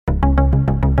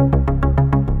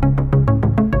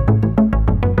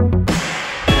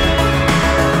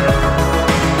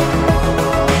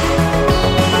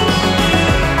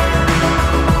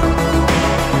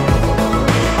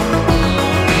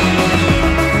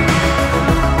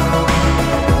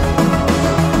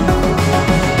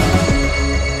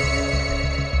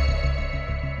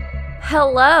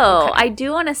hello. Okay. I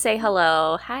do want to say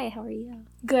hello. Hi, how are you?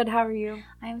 Good, how are you?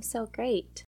 I'm so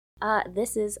great.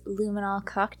 This is Luminol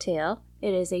Cocktail.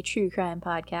 It is a true crime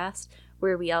podcast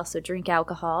where we also drink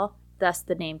alcohol, thus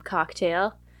the name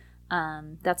Cocktail.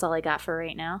 That's all I got for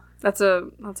right now. That's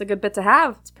a good bit to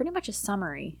have. It's pretty much a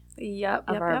summary Yep.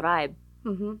 of our vibe.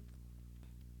 Mm-hmm.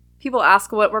 People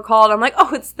ask what we're called. I'm like,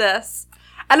 oh, it's this.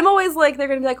 And I'm always like, they're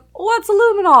going to be like, what's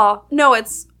luminol? No,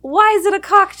 it's, why is it a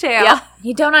cocktail? Yeah,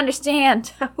 you don't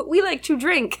understand. We like to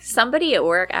drink. Somebody at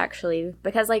work, actually,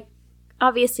 because, like,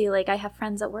 obviously, like, I have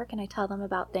friends at work and I tell them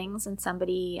about things, and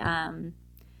somebody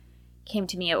came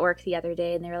to me at work the other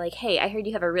day and they were like, hey, I heard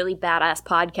you have a really badass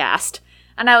podcast.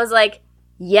 And I was like,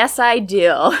 yes, I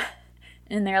do.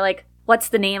 And they're like, what's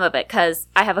the name of it? Because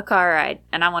I have a car ride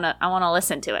and I want to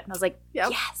listen to it. And I was like,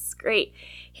 Yep. yes, great.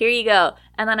 Here you go.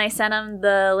 And then I sent them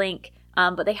the link,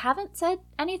 but they haven't said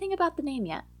anything about the name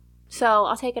yet. So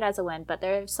I'll take it as a win. But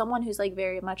there's someone who's, like,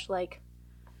 very much, like,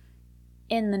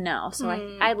 in the know. So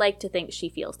I'd like to think she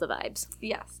feels the vibes.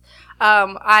 Yes.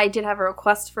 I did have a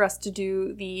request for us to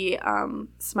do the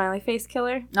smiley face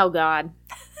killer. Oh, God.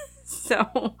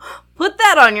 So put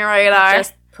that on your radar.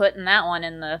 Just putting that one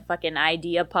in the fucking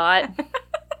idea pot.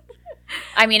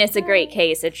 I mean, it's a great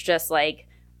case. It's just like,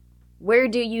 where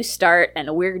do you start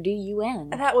and where do you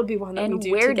end? That would be one that we And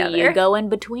do where together. do you go in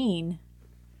between?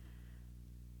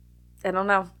 I don't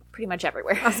know. Pretty much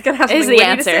everywhere. I was going to have Is something the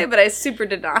witty to say, answer. but I super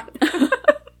did not.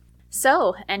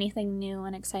 So, anything new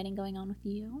and exciting going on with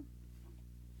you?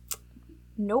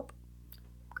 Nope.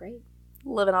 Great.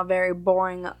 Living a very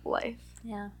boring life.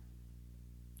 Yeah.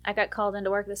 I got called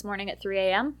into work this morning at 3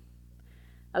 a.m.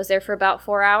 I was there for about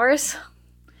 4 hours.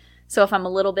 So if I'm a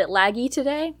little bit laggy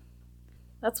today,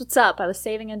 that's what's up. I was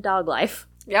saving a dog life.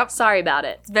 Yep. Sorry about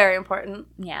it. It's very important.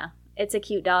 Yeah. It's a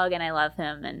cute dog and I love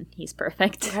him and he's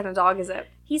perfect. What kind of dog is it?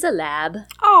 He's a lab.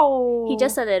 Oh. He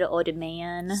just a little old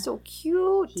man. So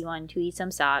cute. He wanted to eat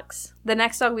some socks. The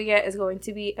next dog we get is going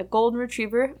to be a golden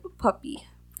retriever puppy.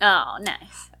 Oh,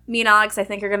 nice. Me and Alex, I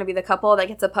think, are going to be the couple that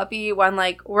gets a puppy when,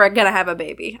 like, we're going to have a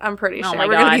baby. I'm pretty Oh sure. my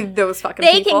We're going God. to be those fucking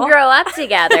They people. can grow up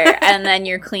together and then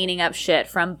you're cleaning up shit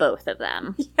from both of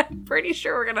them. Yeah, I'm pretty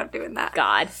sure we're going to be doing that.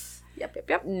 God.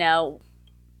 Yep. No.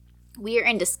 We are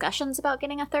in discussions about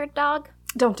getting a third dog.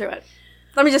 Don't do it.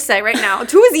 Let me just say right now,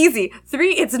 2 is easy.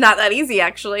 3, it's not that easy,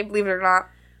 actually, believe it or not.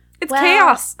 It's Well,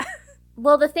 chaos.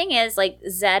 Well, the thing is, like,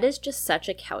 Zed is just such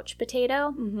a couch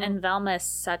potato, Mhm. and Velma is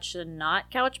such a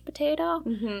not couch potato.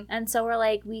 Mm-hmm. And so we're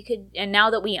like, we could, and now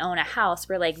that we own a house,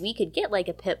 we're like, we could get, like,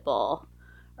 a pit bull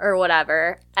or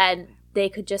whatever, and they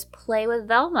could just play with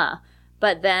Velma.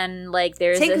 But then, like,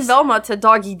 there's Take this... Velma to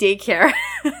doggy daycare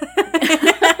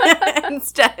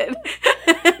instead.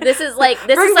 This is like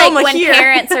Bring Velma when here.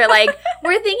 parents are like,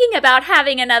 we're thinking about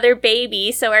having another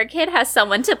baby, so our kid has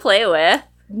someone to play with.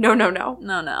 No. No.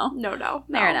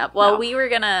 Fair enough. Well, no. we were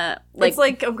gonna It's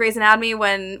like on Grey's Anatomy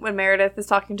when Meredith is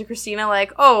talking to Christina,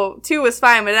 like, oh, 2 is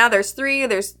fine, but now there's 3,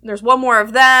 there's one more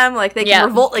of them, like, they can Yeah.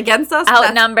 revolt against us.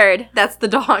 outnumbered. That's the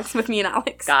dogs with me and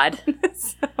Alex. God.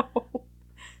 So,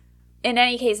 In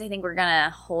any case, I think we're gonna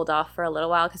hold off for a little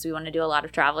while because we want to do a lot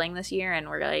of traveling this year, and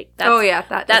we're like, that does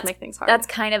that's- make things hard. that's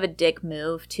kind of a dick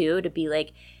move too, to be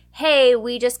like, hey,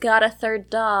 we just got a third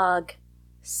dog.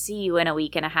 See you in a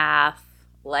week and a half.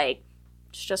 Like,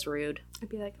 it's just rude. I'd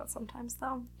be like that sometimes,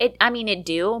 though. It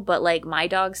do, but, like, my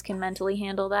dogs can mentally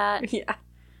handle that. Yeah.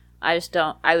 I just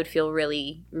don't. I would feel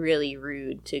really, really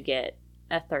rude to get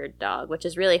a third dog, which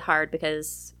is really hard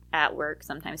because at work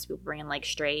sometimes people bring in, like,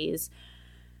 strays.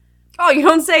 Oh, you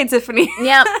don't say, Tiffany.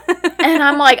 Yep. And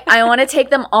I'm like, I want to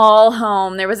take them all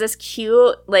home. There was this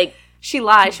cute, like... She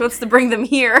lies. She wants to bring them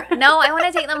here. No, I want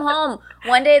to take them home.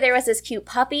 One day there was this cute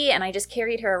puppy, and I just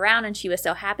carried her around, and she was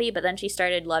so happy, but then she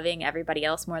started loving everybody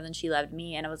else more than she loved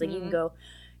me, and I was like,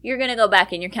 you're going to go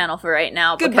back in your kennel for right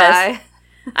now. Goodbye.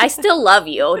 Because I still love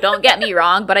you. Don't get me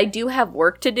wrong, but I do have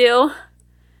work to do.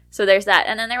 So there's that.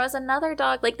 And then there was another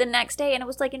dog, like, the next day, and it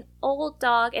was, like, an old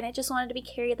dog, and it just wanted to be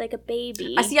carried like a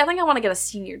baby. I think I want to get a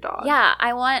senior dog. Yeah,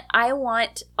 I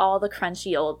want all the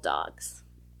crunchy old dogs.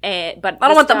 But I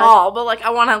don't want them all, but, like, I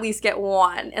want to at least get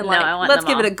one. And, like, I want let's them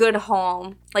give all. it a good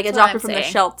home. Like, That's adopt what it from I'm the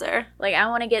saying. shelter. Like, I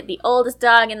want to get the oldest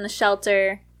dog in the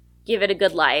shelter, give it a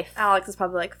good life. Alex is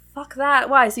probably like, fuck that.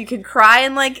 Why? So you could cry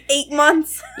in, like, 8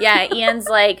 months? Yeah, Ian's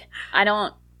like, I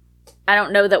don't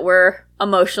know that we're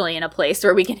emotionally in a place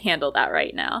where we can handle that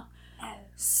right now.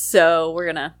 So we're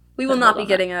gonna We will But not hold be on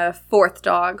getting a fourth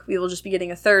dog. We will just be getting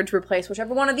a third to replace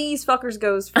whichever one of these fuckers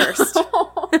goes first.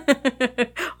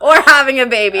 Or having a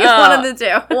baby. One of the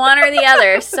two. One or the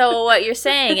other. So what you're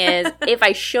saying is, if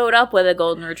I showed up with a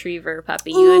golden retriever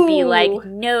puppy, you would be like,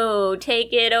 no,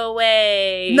 take it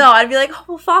away. No, I'd be like, oh,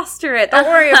 we'll foster it. Don't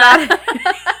worry about it.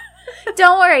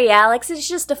 Don't worry, Alex. It's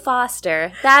just a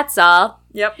foster. That's all.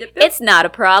 Yep. It's not a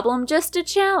problem, just a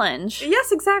challenge.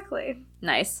 Yes, exactly.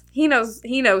 Nice. He knows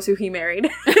who he married.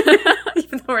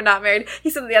 Even though we're not married. He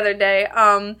said the other day,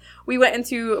 we went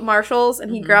into Marshall's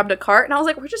and he grabbed a cart and I was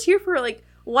like, we're just here for like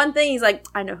one thing. He's like,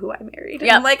 I know who I married.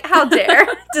 And I'm like, how dare.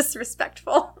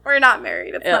 Disrespectful. We're not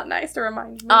married. It's not nice to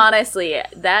remind me. Honestly,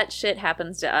 that shit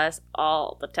happens to us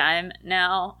all the time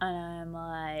now. And I'm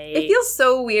like... It feels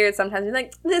so weird sometimes. You're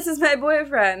like, this is my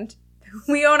boyfriend.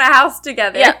 We own a house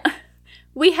together. Yeah.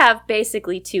 We have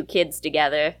basically 2 kids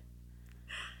together.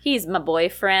 He's my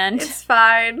boyfriend. It's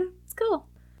fine. It's cool.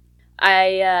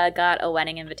 I got a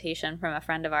wedding invitation from a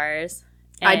friend of ours.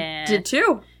 I did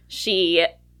too.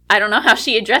 I don't know how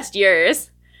she addressed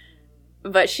yours,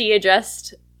 but she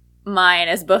addressed mine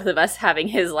as both of us having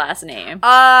his last name.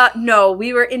 No,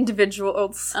 we were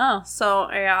individuals. Oh.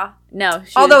 So, yeah. No.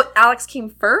 Although Alex came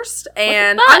first,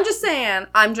 and What the fuck?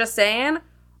 I'm just saying,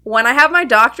 when I have my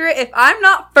doctorate, if I'm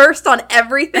not first on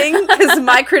everything because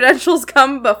my credentials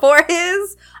come before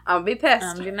his, I'm gonna be pissed.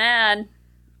 I'm gonna be mad.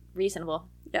 Reasonable.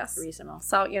 Yes. Reasonable.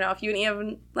 So, if you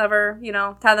ever,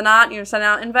 tie the knot and you're sending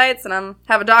out invites and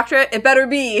have a doctorate, it better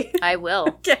be. I will.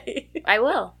 Okay. I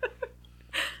will.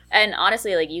 And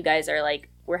honestly, like, you guys are like,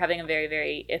 we're having a very,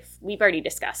 very, if we've already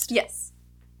discussed. Yes.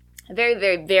 A very,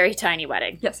 very, very tiny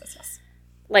wedding. Yes.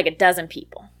 Like 12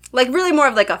 people. Like, really more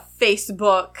of like a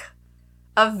Facebook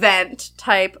event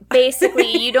type.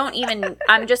 Basically, you don't even,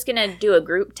 I'm just gonna do a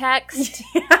group text.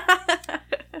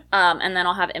 And then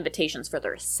I'll have invitations for the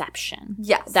reception.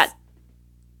 Yes. That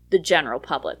the general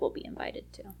public will be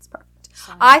invited to. That's perfect.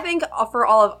 So. I think for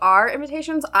all of our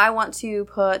invitations, I want to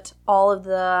put all of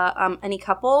the, any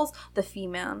couples, the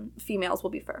females will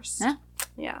be first. Yeah.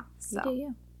 Yeah. So. You do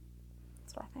you.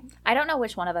 That's what I think. I don't know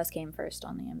which one of us came first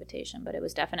on the invitation, but it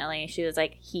was definitely, she was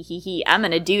like, he, I'm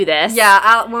going to do this.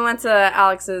 Yeah. When we went to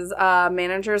Alex's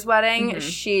manager's wedding,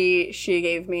 she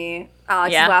gave me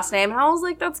Alex's last name. And I was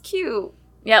like, that's cute.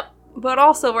 Yep. But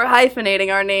also, we're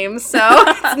hyphenating our names, so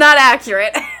it's not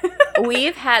accurate.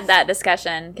 We've had that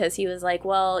discussion because he was like,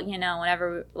 well,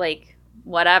 whenever, like,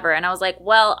 whatever. And I was like,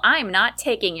 well, I'm not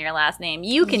taking your last name.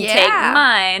 You can take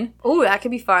mine. Ooh, that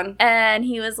could be fun. And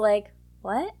he was like,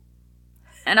 what?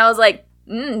 And I was like,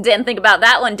 didn't think about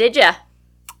that one, did ya?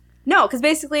 No, because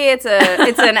basically it's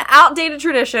an outdated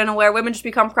tradition where women just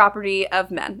become property of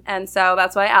men. And so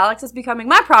that's why Alex is becoming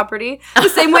my property the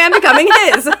same way I'm becoming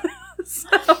his.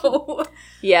 So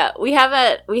yeah, we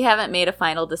haven't made a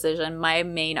final decision. My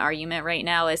main argument right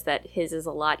now is that his is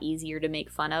a lot easier to make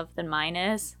fun of than mine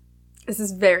is. This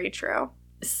is very true.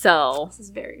 So this is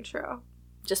very true.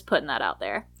 Just putting that out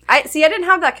there. I didn't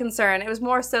have that concern. It was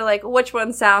more so like which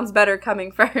one sounds better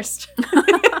coming first.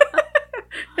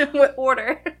 In what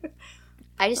order?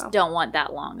 I just don't want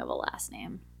that long of a last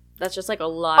name. That's just like a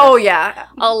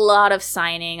lot of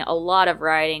signing, a lot of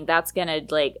writing. That's gonna,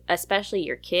 like, especially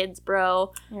your kids,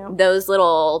 bro. Yep. Those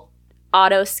little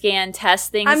auto scan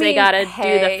test things they gotta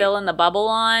do the fill in the bubble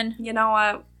on. You know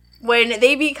what? When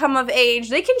they become of age,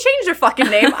 they can change their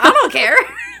fucking name. I don't care.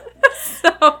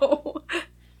 So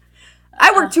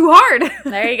I work too hard.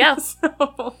 There you go.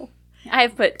 So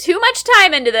I've put too much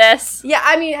time into this. Yeah,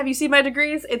 I mean, have you seen my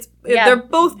degrees? They're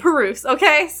both Peruse,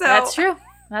 okay? So that's true.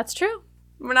 That's true.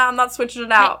 I'm not switching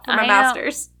it out for my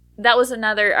master's. That was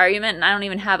another argument, and I don't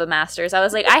even have a master's. I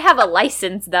was like, I have a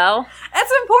license, though.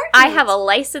 That's important. I have a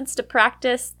license to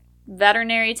practice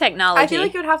veterinary technology. I feel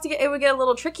like it would get a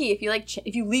little tricky if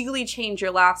you legally change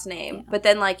your last name, but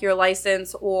then like your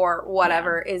license or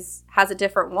whatever has a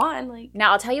different one. Like,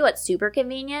 now I'll tell you what's super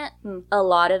convenient. A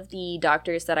lot of the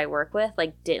doctors that I work with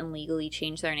didn't legally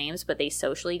change their names, but they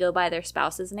socially go by their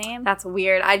spouse's name. That's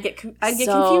weird. I'd get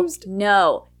confused.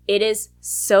 No. It is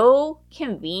so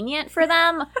convenient for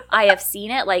them. I have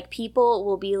seen it. Like, people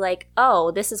will be like,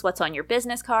 oh, this is what's on your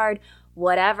business card,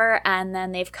 whatever. And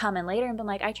then they've come in later and been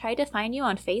like, I tried to find you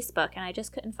on Facebook and I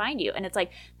just couldn't find you. And it's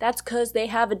like, that's because they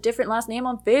have a different last name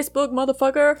on Facebook,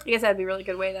 motherfucker. I guess that'd be a really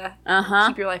good way to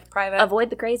keep your life private. Avoid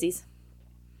the crazies.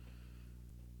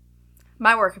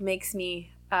 My work makes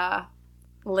me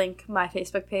link my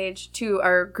Facebook page to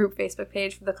our group Facebook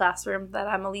page for the classroom that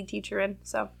I'm a lead teacher in.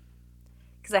 So,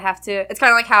 because I have to, it's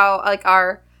kind of like how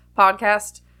our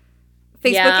podcast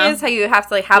Facebook is, how you have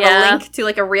to have a link to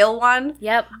a real one.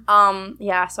 Yep.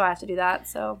 So I have to do that.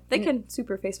 So they can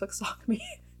super Facebook stalk me.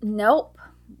 Nope.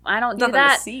 I don't do Nothing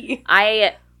that. to see.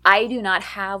 I do not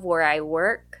have where I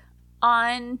work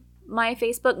on my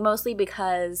Facebook, mostly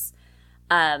because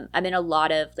I'm in a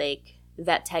lot of like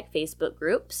vet tech Facebook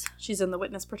groups. She's in the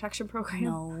witness protection program.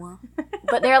 No.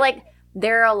 But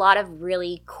there are a lot of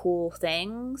really cool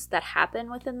things that happen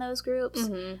within those groups.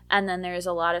 Mm-hmm. And then there's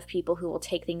a lot of people who will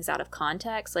take things out of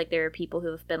context. Like there are people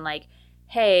who have been like,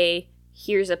 hey,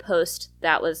 here's a post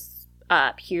that was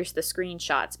up. Here's the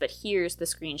screenshots. But here's the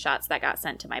screenshots that got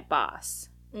sent to my boss.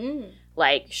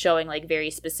 Like showing like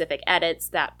very specific edits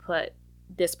that put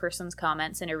this person's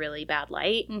comments in a really bad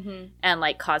light and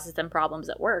like causes them problems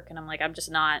at work. And I'm like, I'm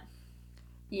just not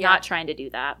trying to do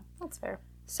that. That's fair.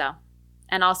 So,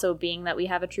 and also being that we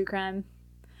have a true crime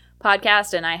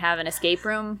podcast and I have an escape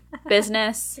room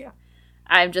business,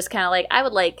 I'm just kind of like, I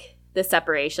would like the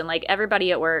separation. Like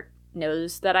everybody at work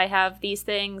knows that I have these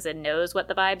things and knows what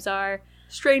the vibes are.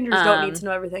 Strangers don't need to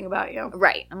know everything about you.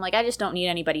 Right. I'm like, I just don't need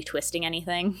anybody twisting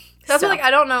anything. That's what, like, I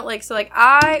don't know. Like, so, like,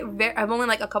 I've only,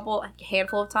 like,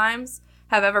 handful of times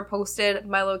have ever posted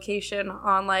my location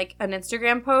on, like, an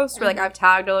Instagram post where, like, I've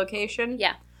tagged a location.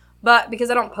 Yeah. But because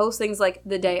I don't post things, like,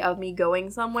 the day of me going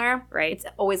somewhere. Right. It's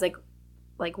always,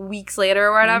 like weeks later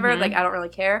or whatever. Like, I don't really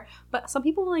care. But some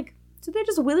people, like, do they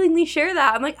just willingly share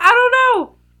that? I'm like, I don't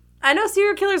know. I know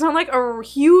serial killers aren't, like, a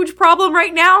huge problem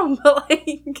right now, but,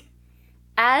 like...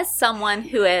 As someone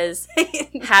who has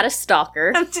had a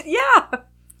stalker,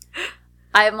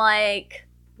 I'm like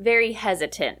very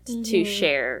hesitant to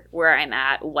share where I'm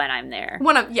at when I'm there.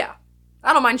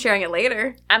 I don't mind sharing it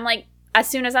later. I'm like, as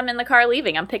soon as I'm in the car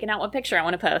leaving, I'm picking out what picture I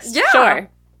want to post. Yeah.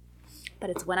 Sure. But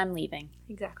it's when I'm leaving.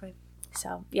 Exactly.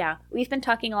 So, yeah. We've been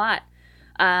talking a lot.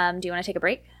 Do you want to take a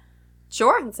break?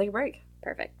 Sure. Let's take a break.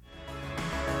 Perfect.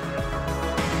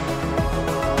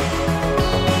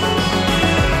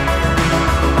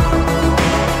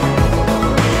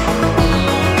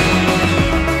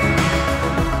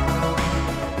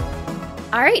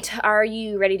 All right, are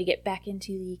you ready to get back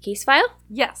into the case file?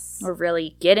 Yes. Or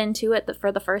really get into it for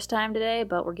the first time today,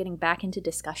 but we're getting back into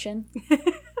discussion.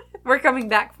 We're coming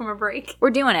back from a break.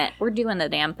 We're doing it. We're doing the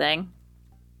damn thing.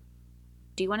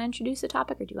 Do you want to introduce the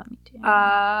topic or do you want me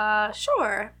to?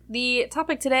 Sure. The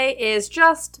topic today is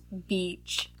just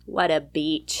beach. What a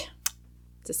beach.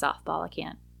 It's a softball. I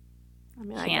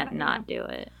can't not do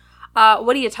it.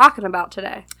 What are you talking about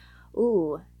today?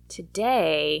 Ooh,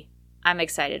 today I'm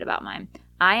excited about mine.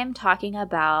 I am talking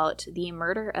about the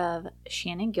murder of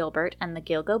Shannan Gilbert and the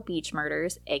Gilgo Beach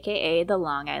murders, a.k.a. the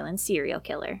Long Island serial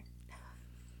killer.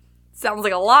 Sounds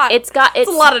like a lot. It's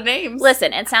a lot of names.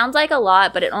 Listen, it sounds like a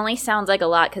lot, but it only sounds like a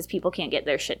lot because people can't get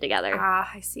their shit together.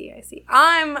 I see.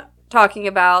 I'm talking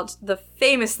about the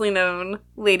famously known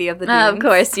Lady of the Dunes. Of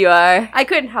course you are. I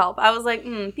couldn't help. I was like,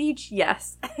 beach,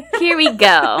 yes. Here we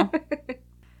go.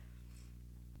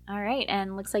 All right,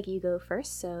 and looks like you go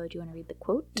first, so do you want to read the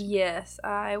quote? Yes,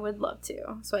 I would love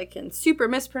to, so I can super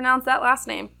mispronounce that last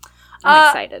name. I'm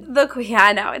excited. Yeah,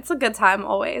 I know. It's a good time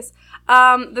always.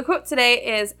 The quote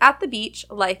today is, "At the beach,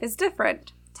 life is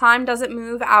different. Time doesn't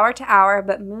move hour to hour,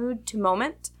 but mood to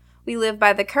moment. We live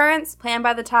by the currents, plan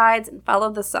by the tides, and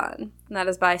follow the sun." And that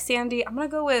is by Sandy. I'm going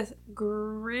to go with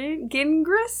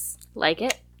Gingras. Like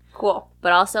it. Cool.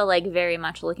 But also, like, very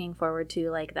much looking forward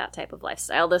to, like, that type of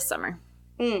lifestyle this summer.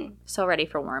 So ready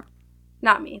for warmth.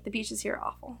 Not me. The beaches here are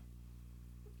awful.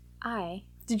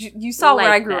 You saw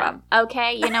where I grew up.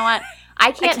 Okay, you know what?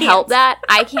 I can't help that.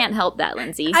 I can't help that,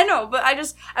 Lindsay. I know, but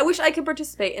I wish I could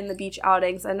participate in the beach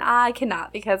outings, and I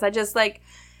cannot because I just, like,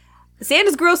 the sand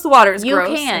is gross, the water is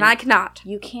gross, and I cannot.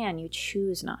 You can. You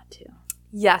choose not to.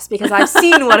 Yes, because I've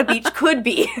seen what a beach could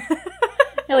be.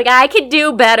 You're like, I could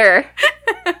do better.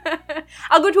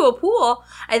 I'll go to a pool.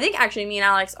 I think, actually, me and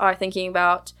Alex are thinking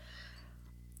about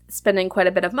spending quite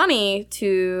a bit of money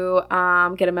to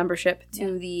get a membership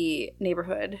to the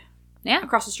neighborhood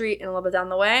across the street and a little bit down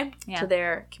the way to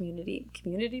their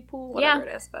community pool, whatever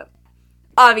it is. But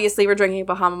obviously we're drinking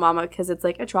Bahama Mama because it's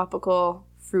like a tropical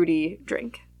fruity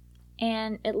drink.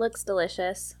 And it looks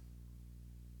delicious.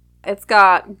 It's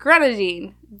got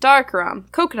grenadine, dark rum,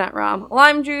 coconut rum,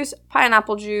 lime juice,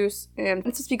 pineapple juice, and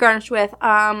it's supposed to be garnished with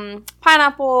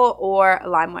pineapple or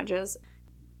lime wedges.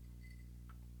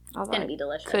 It's going to be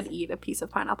delicious. Could eat a piece of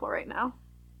pineapple right now.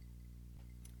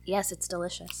 Yes, it's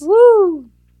delicious. Woo!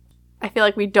 I feel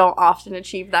like we don't often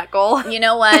achieve that goal. You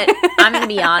know what? I'm going to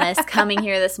be honest. Coming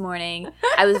here this morning,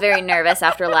 I was very nervous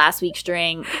after last week's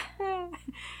drink.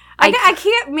 I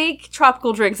can't make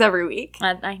tropical drinks every week.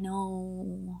 I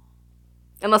know.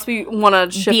 Unless we want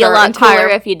to shift be a our lot entire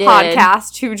if you did.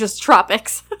 podcast to just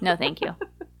tropics. No, thank you.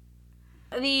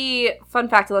 The fun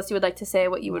fact, unless you would like to say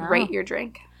what you would rate your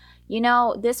drink. You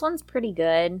know, this one's pretty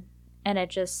good, and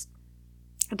it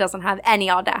doesn't have any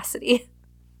audacity.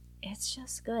 It's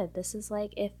just good. This is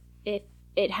like, if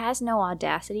it has no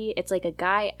audacity, it's like a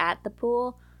guy at the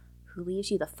pool who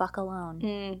leaves you the fuck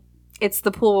alone. It's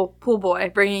the pool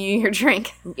boy bringing you your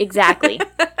drink. Exactly.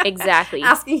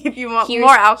 Asking if you want more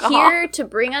alcohol. Here to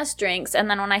bring us drinks, and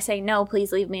then when I say, no,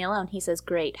 please leave me alone, he says,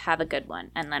 great, have a good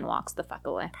one, and then walks the fuck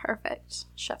away. Perfect.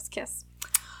 Chef's kiss.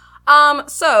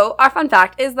 So, our fun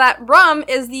fact is that rum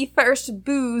is the first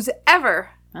booze ever.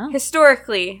 Oh.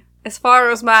 Historically, as far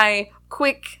as my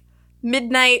quick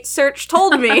midnight search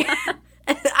told me.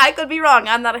 I could be wrong.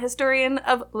 I'm not a historian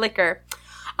of liquor.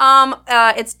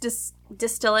 It's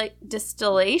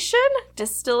distillation?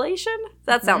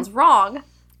 That sounds wrong.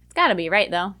 It's gotta be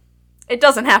right, though. It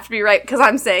doesn't have to be right because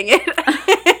I'm saying it.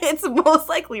 It's most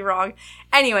likely wrong.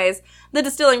 Anyways, the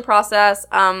distilling process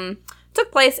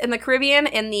took place in the Caribbean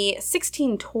in the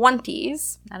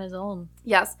 1620s. That is old.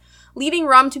 Yes. Leading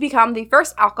rum to become the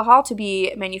first alcohol to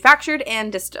be manufactured and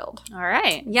distilled. All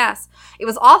right. Yes. It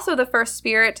was also the first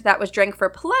spirit that was drank for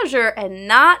pleasure and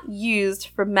not used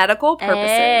for medical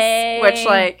purposes, which,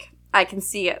 like, I can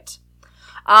see it.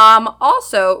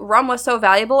 Also, rum was so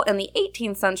valuable in the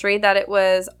 18th century that it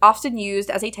was often used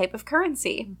as a type of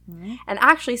currency. Mm-hmm. And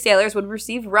actually, sailors would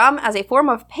receive rum as a form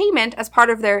of payment as part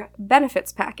of their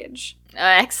benefits package.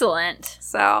 Excellent.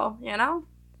 So, you know.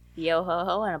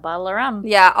 Yo-ho-ho and a bottle of rum.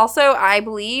 Yeah. Also, I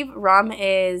believe rum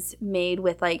is made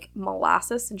with, like,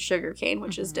 molasses and sugarcane,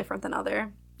 which is different than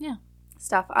other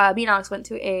stuff. Me and Alex went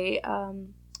to a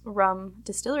rum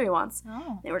distillery once.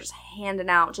 Oh. They were just handing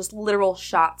out just literal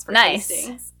shots for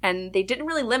tastings. And they didn't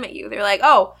really limit you. They were like,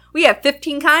 oh, we have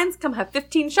 15 kinds. Come have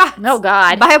 15 shots. Oh,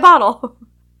 God. Buy a bottle.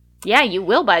 Yeah, you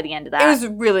will by the end of that. It was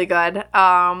really good.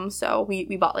 So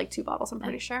we bought, like, 2 bottles, I'm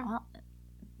pretty sure. Well,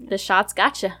 the shots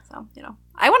gotcha. So, you know.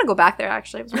 I want to go back there,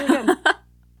 actually. It was really good.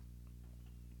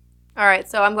 All right,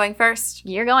 so I'm going first.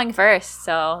 You're going first,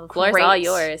 so the floor's all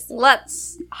yours.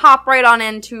 Let's hop right on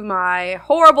into my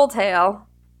horrible tale.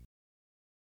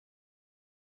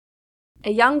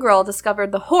 A young girl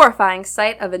discovered the horrifying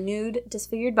sight of a nude,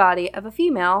 disfigured body of a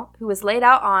female who was laid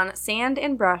out on sand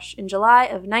and brush in July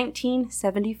of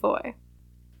 1974.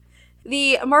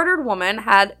 The murdered woman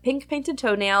had pink-painted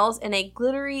toenails and a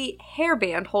glittery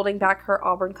hairband holding back her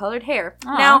auburn-colored hair.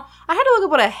 Aww. Now, I had to look up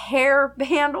what a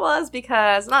hairband was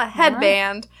because it's not a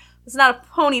headband. It's not a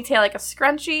ponytail, like a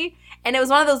scrunchie. And it was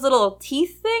one of those little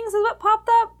teeth things is what popped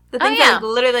up. The things that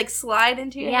literally like slide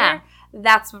into your hair.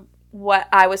 That's what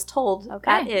I was told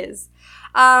that is.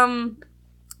 Not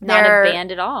a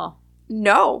band at all.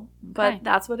 No, but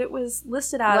that's what it was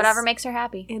listed as. Whatever makes her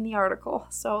happy. In the article.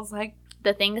 So I was like,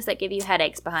 the things that give you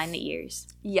headaches behind the ears.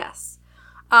 Yes.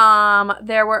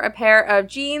 There were a pair of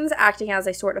jeans acting as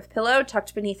a sort of pillow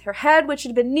tucked beneath her head, which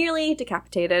had been nearly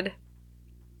decapitated.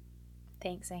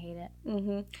 Thanks, I hate it.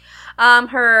 Mm-hmm.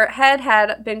 Her head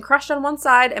had been crushed on one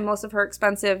side, and most of her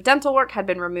expensive dental work had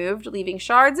been removed, leaving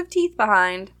shards of teeth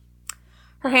behind.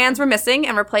 Her hands were missing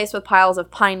and replaced with piles of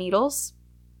pine needles.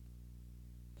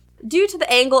 Due to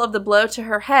the angle of the blow to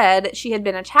her head, she had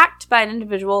been attacked by an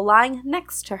individual lying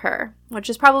next to her, which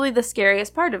is probably the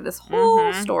scariest part of this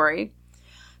whole story.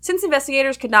 Since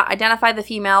investigators could not identify the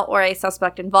female or a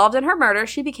suspect involved in her murder,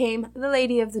 she became the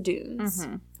Lady of the Dunes,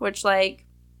 which, like,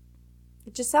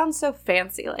 it just sounds so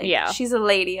fancy. Like, she's a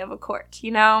lady of a court,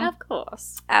 you know? Of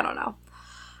course. I don't know.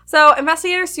 So,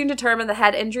 investigators soon determined the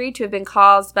head injury to have been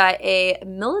caused by a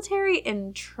military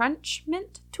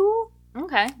entrenchment tool.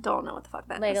 Okay. Don't know what the fuck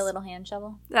that is. Like a little hand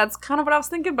shovel? That's kind of what I was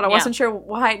thinking, but I wasn't sure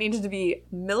why it needed to be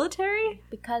military.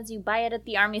 Because you buy it at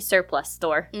the Army surplus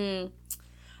store.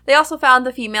 They also found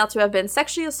the female to have been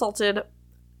sexually assaulted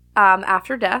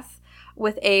after death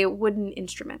with a wooden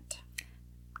instrument.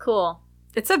 Cool.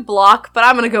 It said block, but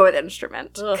I'm going to go with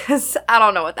instrument. Because I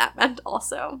don't know what that meant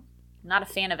also. Not a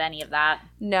fan of any of that.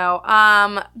 No.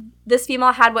 This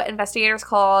female had what investigators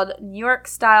called New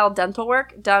York-style dental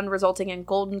work done, resulting in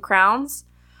golden crowns.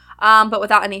 But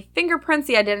without any fingerprints,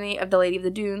 the identity of the Lady of the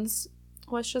Dunes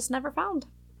was just never found.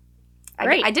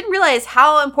 Great. I didn't realize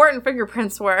how important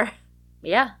fingerprints were.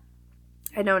 Yeah.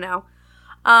 I know now.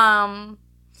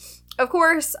 Of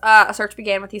course, a search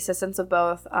began with the assistance of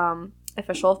both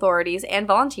official authorities and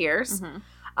volunteers.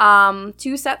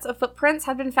 2 sets of footprints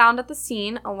had been found at the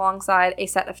scene alongside a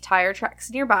set of tire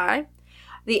tracks nearby.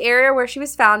 The area where she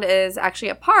was found is actually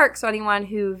a park, so anyone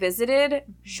who visited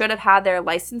should have had their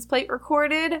license plate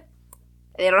recorded.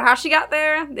 They don't know how she got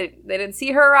there. They didn't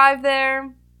see her arrive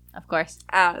there. Of course.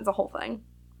 It's a whole thing.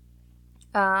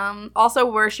 Also,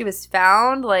 where she was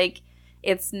found, like,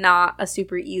 it's not a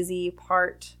super easy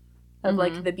part of,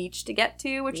 like, the beach to get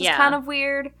to, which is kind of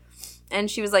weird. and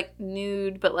she was, like,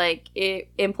 nude, but, like, it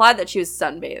implied that she was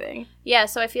sunbathing. Yeah,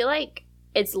 so I feel like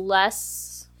it's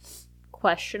less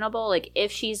questionable, like,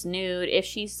 if she's nude, if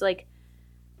she's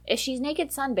naked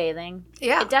sunbathing,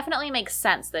 Yeah. it definitely makes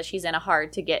sense that she's in a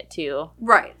hard-to-get-to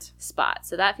Right. spot.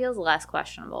 So that feels less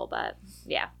questionable, but,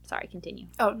 yeah. Sorry, continue.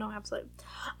 Oh, no, absolutely.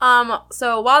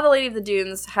 So while the Lady of the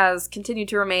Dunes has continued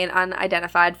to remain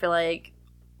unidentified for, like,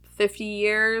 50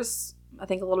 years, I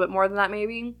think a little bit more than that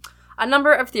maybe, a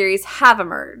number of theories have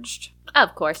emerged.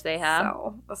 Of course they have.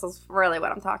 So this is really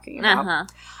what I'm talking about.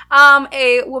 Uh-huh.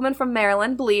 A woman from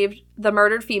Maryland believed the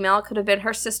murdered female could have been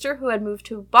her sister who had moved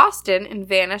to Boston and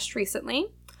vanished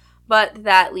recently, but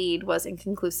that lead was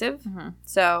inconclusive. Mm-hmm.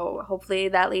 So hopefully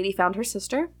that lady found her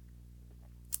sister.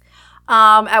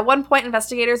 At one point,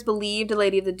 investigators believed the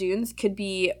Lady of the Dunes could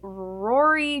be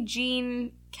Rory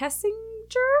Jean Kessinger,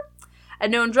 a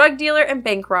known drug dealer and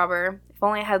bank robber. If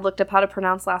only I had looked up how to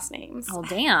pronounce last names. Oh,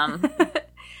 damn.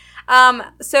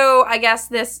 So I guess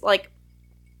this, like,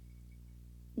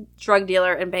 drug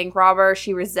dealer and bank robber,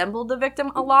 she resembled the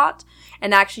victim a lot.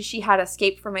 And actually, she had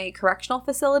escaped from a correctional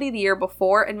facility the year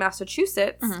before in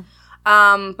Massachusetts,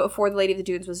 before the Lady of the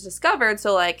Dunes was discovered.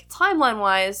 So, like,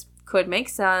 timeline-wise, could make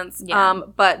sense. Yeah.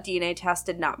 But DNA test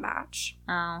did not match.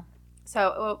 Oh.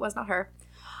 So it was not her.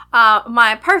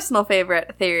 My personal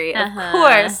favorite theory, of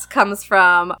course, comes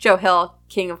from Joe Hill,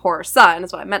 King of Horror's son,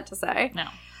 is what I meant to say. No.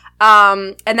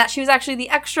 And that she was actually the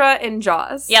extra in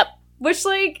Jaws. Yep. Which,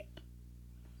 like...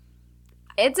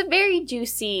 It's a very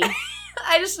juicy,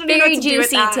 I just don't know what very to do with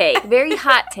juicy that. take. Very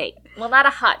hot take. Well, not a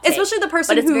hot take. Especially the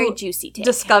person but it's who very juicy take.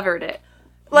 discovered it.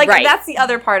 Like, Right. that's the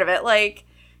other part of it. Like,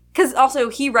 because also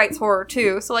he writes horror,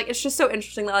 too. So, like, it's just so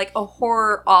interesting that, like, a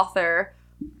horror author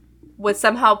would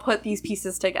somehow put these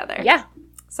pieces together. Yeah.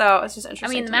 So, it's just interesting.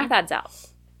 I mean, the to me. math adds out.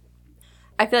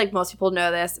 I feel like most people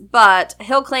know this, but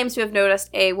Hill claims to have noticed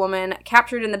a woman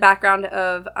captured in the background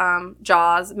of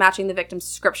Jaws matching the victim's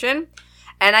description.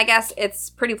 And I guess it's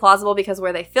pretty plausible because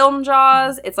where they filmed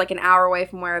Jaws, it's like an hour away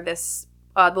from where this,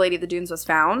 the Lady of the Dunes was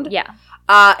found. Yeah.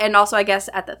 And also, I guess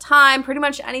at the time, pretty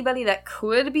much anybody that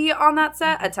could be on that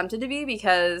set attempted to be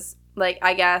because, like,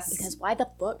 I guess... Because why the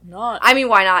fuck not? I mean,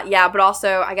 why not? Yeah, but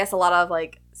also, I guess a lot of,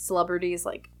 like, celebrities,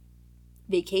 like,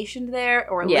 vacationed there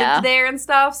or lived there and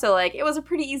stuff. So, like, it was a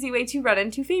pretty easy way to run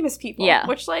into famous people. Yeah.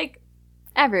 Which, like...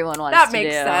 Everyone wants that to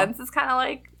makes do. sense. It's kind of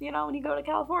like, you know, when you go to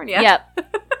California. Yep.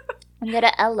 You go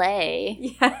to LA.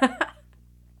 Yeah.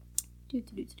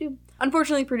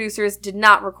 Unfortunately, producers did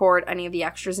not record any of the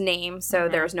extras' names, so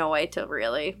there was no way to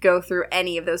really go through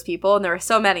any of those people, and there were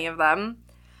so many of them.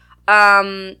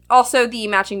 Also, the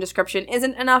matching description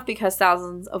isn't enough because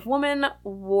thousands of women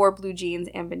wore blue jeans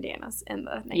and bandanas in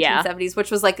the 1970s, which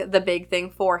was, like, the big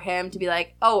thing for him to be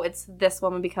like, oh, it's this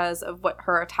woman because of what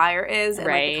her attire is and,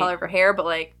 like, the color of her hair, but,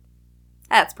 like,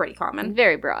 that's pretty common.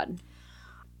 Very broad.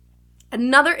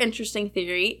 Another interesting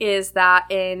theory is that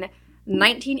in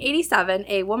 1987,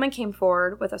 a woman came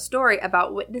forward with a story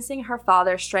about witnessing her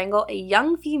father strangle a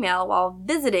young female while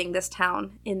visiting this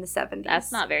town in the 70s.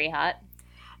 That's not very hot.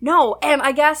 No, and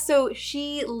I guess, so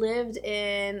she lived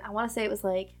in, I want to say it was,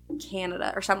 like,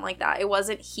 Canada or something like that. It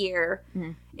wasn't here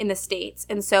in the States.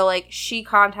 And so, like, she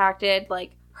contacted,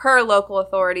 like, her local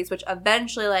authorities, which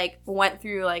eventually, like, went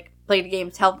through, like, played a game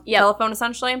of telephone,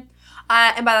 essentially.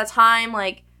 And by the time,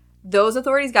 like, those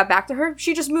authorities got back to her,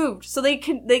 she just moved. So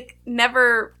they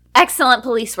never... Excellent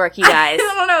police work, you guys.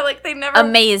 I don't know, like, they never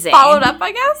Amazing. followed up,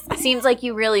 I guess. Seems like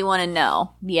you really want to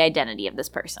know the identity of this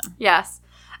person. Yes.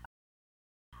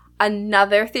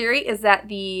 Another theory is that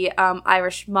the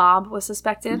Irish mob was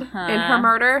suspected in her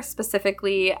murder,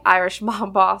 specifically Irish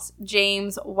mob boss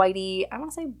James Whitey, I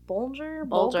want to say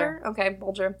Bulger? Okay,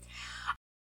 Bulger.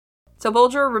 So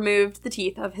Bulger removed the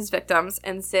teeth of his victims,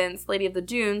 and since Lady of the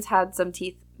Dunes had some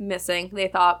teeth missing, they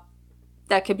thought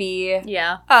that could be a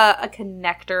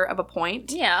connector of a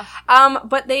point. Yeah.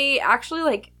 But they actually,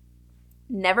 like,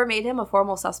 never made him a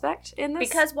formal suspect in this.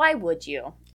 Because why would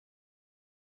you?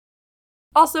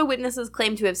 Also, witnesses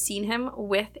claim to have seen him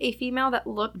with a female that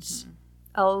looked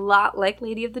a lot like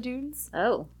Lady of the Dunes.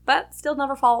 Oh. But still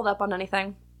never followed up on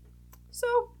anything.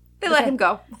 So, they let him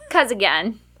go. Because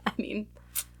again. I mean,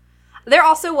 there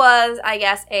also was, I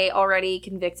guess, a already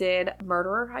convicted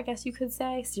murderer, I guess you could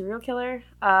say. Serial killer.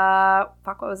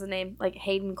 What was the name? Like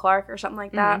Hayden Clark or something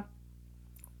like that.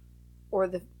 Or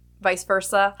the vice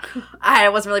versa. I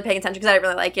wasn't really paying attention because I didn't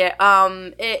really like it.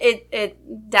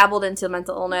 It dabbled into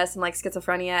mental illness and, like,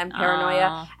 schizophrenia and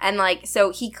paranoia. And, like, so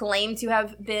he claimed to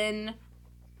have been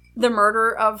the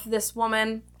murderer of this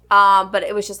woman. But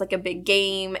it was just like a big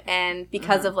game, and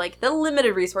because of like the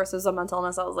limited resources of mental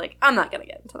illness, I was like, I'm not gonna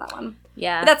get into that one.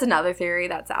 Yeah. But that's another theory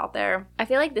that's out there. I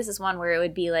feel like this is one where it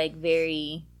would be like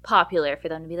very popular for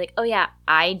them to be like, oh yeah,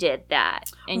 I did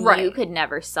that, and Right. you could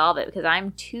never solve it because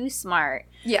I'm too smart.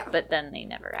 Yeah. But then they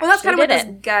never actually Well, that's kind of what did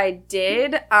this guy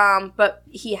did, but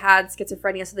he had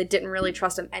schizophrenia, so they didn't really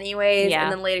trust him anyways. Yeah.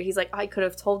 And then later he's like, I could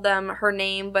have told them her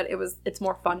name, but it's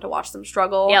more fun to watch them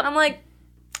struggle. Yep. And I'm like,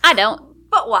 I don't.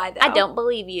 but why though? I don't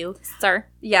believe you, sir.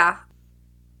 Yeah.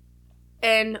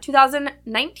 In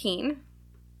 2019,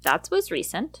 That was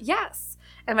recent. yes,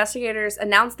 investigators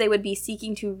announced they would be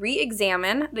seeking to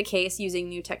re-examine the case using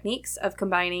new techniques of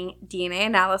combining DNA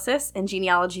analysis and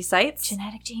genealogy sites,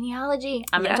 Genetic genealogy.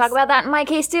 I'm going Yes. to talk about that in my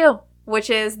case too. which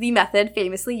is the method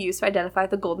famously used to identify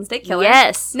the Golden State Killer.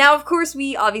 Yes. Now, of course,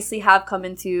 we obviously have come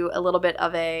into a little bit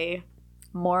of a...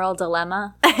 Moral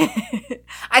dilemma.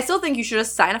 I still think you should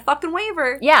just sign a fucking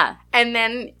waiver. Yeah. And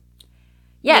then,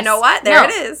 Yes. you know what? There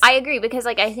it is. I agree because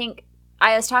like I think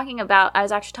I was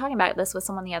actually talking about this with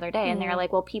someone the other day, and they were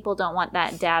like, well, people don't want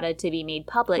that data to be made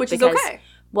public. Which because, is okay.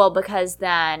 Well, because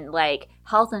then, like,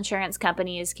 health insurance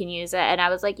companies can use it. And I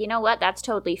was like, you know what? That's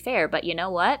totally fair. But you know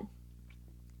what?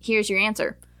 Here's your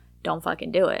answer. Don't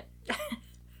fucking do it.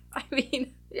 I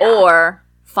mean... yeah. Or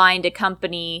find a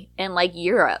company in, like,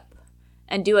 Europe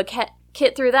and do a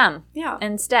kit through them Yeah.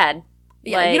 instead.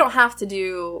 Yeah, Like, you don't have to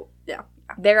do... Yeah.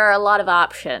 there are a lot of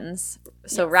options.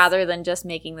 So Yes. rather than just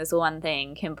making this one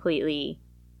thing completely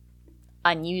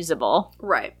unusable.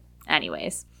 Right.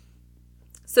 Anyways.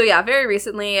 So yeah, very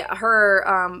recently, her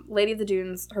Lady of the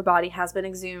Dunes, her body has been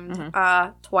exhumed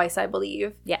twice, I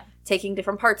believe. Yeah. Taking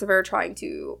different parts of her, trying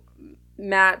to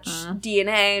match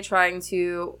DNA, trying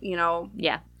to,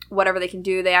 Yeah. whatever they can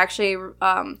do. They actually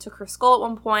took her skull at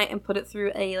one point and put it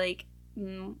through a like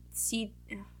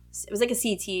it was like a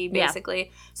CT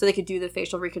basically, so they could do the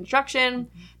facial reconstruction.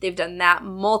 They've done that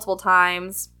multiple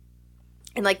times,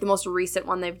 and like the most recent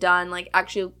one they've done, like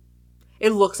actually it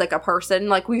looks like a person.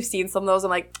 Like we've seen some of those. I'm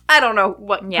like, I don't know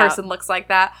what person looks like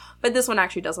that, but this one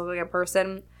actually does look like a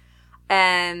person.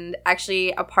 And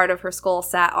actually, a part of her skull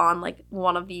sat on like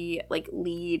one of the like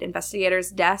lead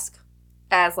investigators' desk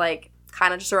as like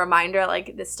kind of just a reminder,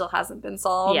 like this still hasn't been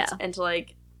solved, and to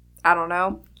like, I don't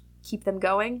know, keep them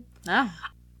going. Oh.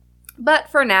 But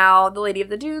for now, the Lady of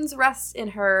the Dunes rests in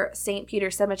her St. Peter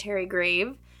Cemetery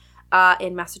grave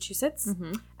in Massachusetts,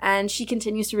 and she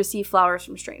continues to receive flowers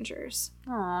from strangers.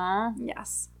 Aww.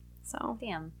 Yes. So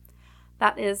Damn.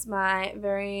 that is my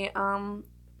very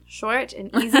short and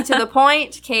easy to the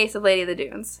point case of Lady of the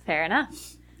Dunes. Fair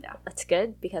enough. Yeah. That's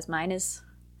good because mine is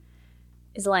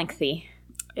lengthy.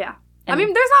 Yeah. And I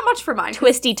mean, there's not much for mine.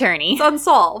 Twisty turny. It's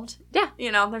unsolved. Yeah.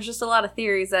 There's just a lot of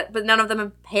theories but none of them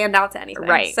have panned out to anything.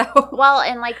 Right. So Well,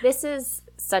 and like this is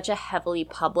such a heavily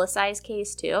publicized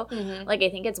case too. Like I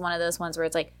think it's one of those ones where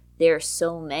it's like there are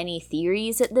so many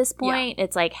theories at this point. Yeah.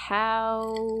 It's like,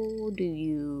 how do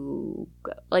you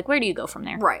go? Like, where do you go from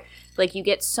there? Right. Like you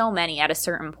get so many at a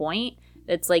certain point.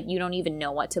 It's like you don't even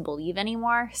know what to believe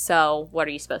anymore. So what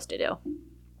are you supposed to do?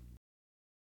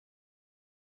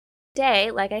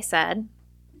 Today, like I said,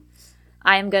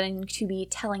 I am going to be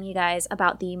telling you guys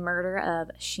about the murder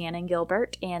of Shannan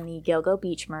Gilbert and the Gilgo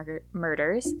Beach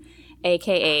murders,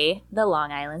 aka the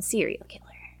Long Island serial killer.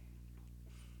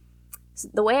 So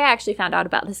the way I actually found out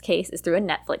about this case is through a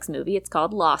Netflix movie. It's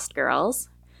called Lost Girls.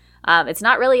 It's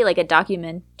not really like a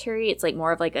documentary. It's like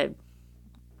more of like a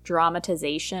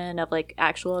dramatization of like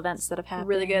actual events that have happened.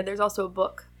 Really good. There's also a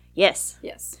book. Yes.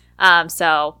 Yes.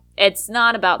 So it's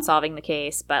not about solving the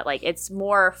case, but like it's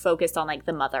more focused on like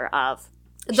the mother of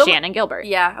Shannan Gilbert.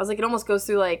 Yeah, I was like, it almost goes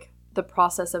through like the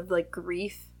process of like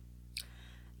grief.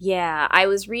 Yeah, I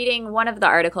was reading one of the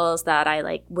articles that I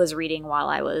like was reading while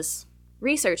I was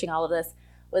researching all of this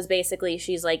was basically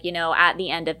she's like, at the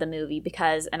end of the movie,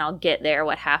 because, and I'll get there,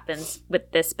 what happens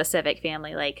with this specific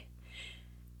family, like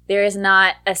there is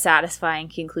not a satisfying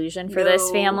conclusion for this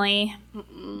family.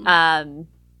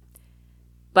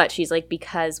 But she's like,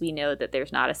 because we know that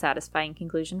there's not a satisfying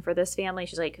conclusion for this family,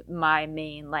 she's like, my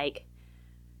main like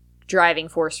driving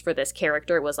force for this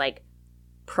character was like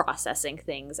processing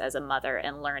things as a mother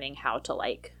and learning how to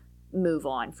like move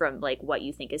on from like what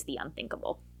you think is the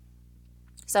unthinkable.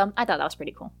 So I thought that was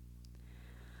pretty cool.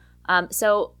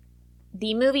 So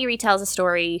the movie retells a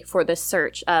story for the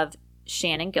search of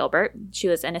Shannan Gilbert. She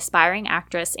was an aspiring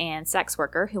actress and sex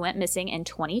worker who went missing in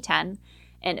 2010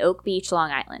 in Oak Beach,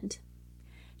 Long Island.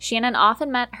 Shannan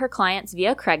often met her clients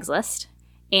via Craigslist,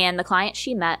 and the client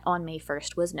she met on May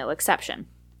 1st was no exception.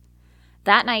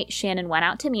 That night, Shannan went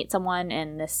out to meet someone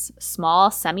in this small,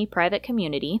 semi-private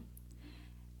community,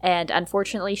 And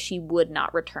unfortunately, she would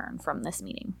not return from this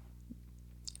meeting.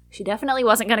 She definitely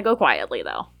wasn't going to go quietly,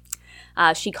 though.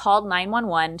 She called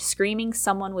 911, screaming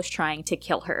someone was trying to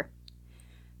kill her.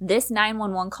 This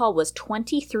 911 call was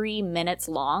 23 minutes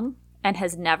long and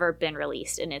has never been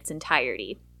released in its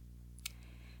entirety.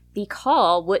 The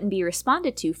call wouldn't be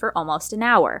responded to for almost an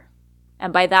hour.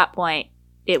 And by that point,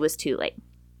 it was too late.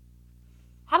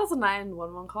 How does a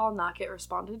 911 call not get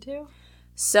responded to?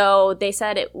 So they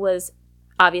said it was,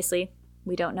 obviously,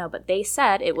 we don't know, but they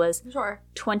said it was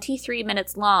 23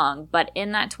 minutes long, but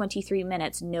in that 23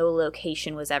 minutes, no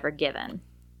location was ever given.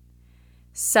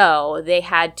 So they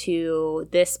had to,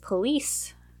 this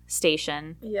police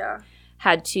station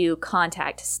had to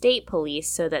contact state police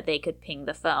so that they could ping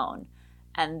the phone,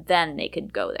 and then they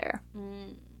could go there.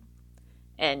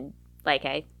 And like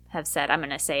I have said, I'm going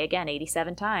to say again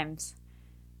 87 times,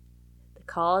 the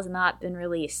call has not been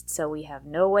released, so we have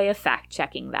no way of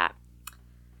fact-checking that.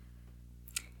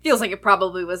 Feels like it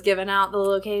probably was given out, the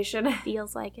location.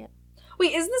 Feels like it.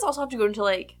 Wait, isn't this also have to go into,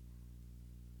 like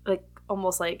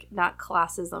almost, like, not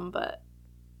classism, but,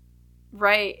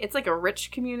 right? It's, like, a rich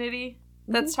community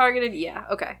that's targeted? Yeah,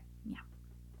 okay.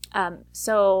 Yeah.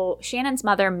 So Shannon's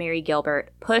mother, Mary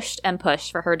Gilbert, pushed and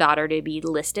pushed for her daughter to be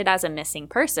listed as a missing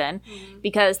person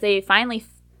because they finally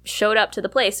showed up to the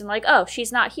place and like, oh,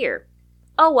 she's not here.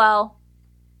 Oh, well,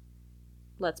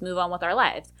 let's move on with our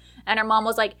lives. And her mom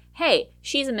was like, hey,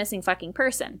 she's a missing fucking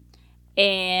person.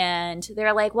 And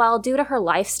they're like, well, due to her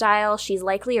lifestyle, she's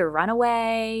likely a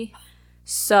runaway.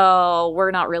 So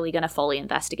we're not really going to fully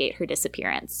investigate her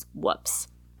disappearance. Whoops.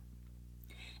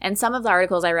 And some of the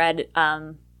articles I read,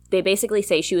 they basically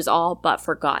say she was all but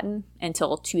forgotten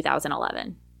until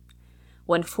 2011,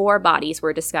 when 4 bodies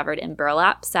were discovered in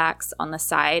burlap sacks on the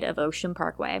side of Ocean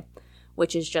Parkway,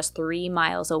 which is just 3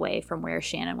 miles away from where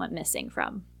Shannon went missing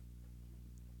from.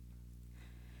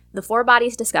 The 4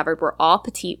 bodies discovered were all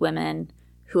petite women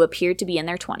who appeared to be in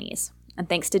their 20s, and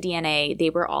thanks to DNA, they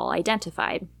were all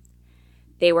identified.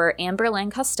 They were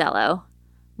Amberlynn Costello,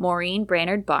 Maureen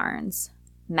Brainerd Barnes,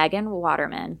 Megan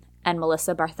Waterman, and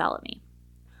Melissa Bartholomew.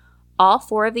 All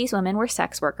 4 of these women were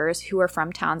sex workers who were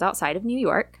from towns outside of New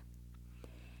York.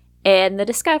 And the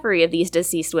discovery of these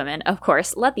deceased women, of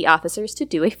course, led the officers to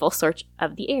do a full search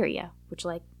of the area, which,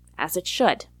 as it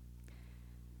should.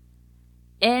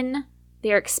 In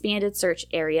their expanded search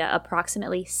area,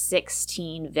 approximately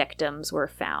 16 victims were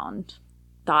found,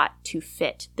 thought to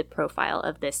fit the profile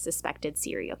of this suspected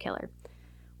serial killer.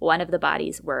 One of the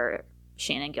bodies were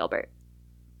Shannon Gilbert.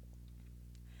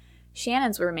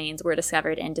 Shannon's remains were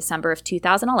discovered in December of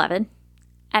 2011,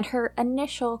 and her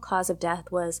initial cause of death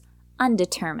was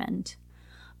undetermined,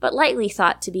 but likely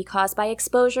thought to be caused by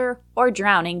exposure or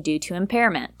drowning due to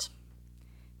impairment.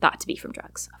 Thought to be from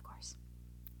drugs, of course.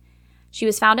 She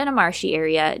was found in a marshy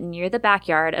area near the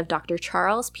backyard of Dr.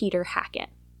 Charles Peter Hackett.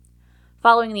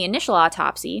 Following the initial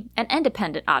autopsy, an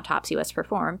independent autopsy was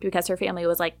performed because her family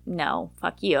was like, no,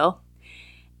 fuck you.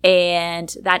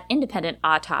 And that independent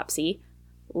autopsy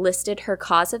listed her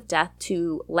cause of death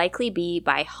to likely be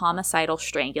by homicidal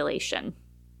strangulation.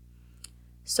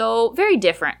 So very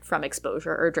different from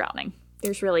exposure or drowning.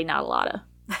 There's really not a lot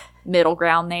of middle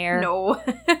ground there. No,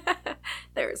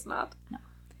 there is not. No.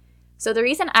 So the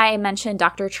reason I mentioned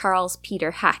Dr. Charles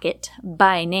Peter Hackett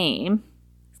by name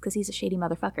is because he's a shady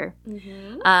motherfucker.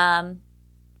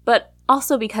 But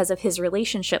also because of his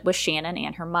relationship with Shannon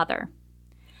and her mother.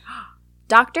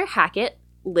 Dr. Hackett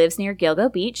lives near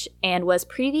Gilgo Beach and was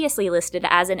previously listed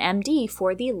as an MD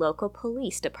for the local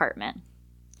police department.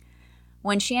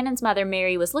 When Shannon's mother,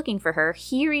 Mary, was looking for her,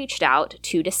 he reached out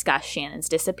to discuss Shannon's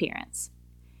disappearance.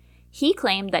 He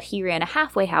claimed that he ran a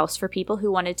halfway house for people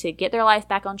who wanted to get their life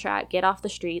back on track, get off the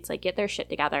streets, get their shit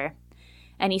together.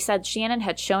 And he said Shannon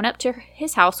had shown up to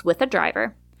his house with a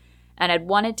driver and had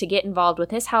wanted to get involved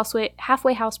with his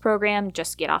halfway house program,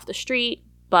 just get off the street,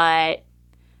 but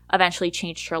eventually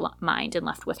changed her mind and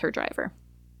left with her driver.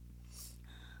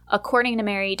 According to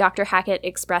Mary, Dr. Hackett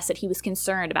expressed that he was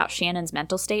concerned about Shannon's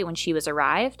mental state when she was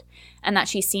arrived and that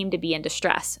she seemed to be in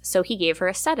distress, so he gave her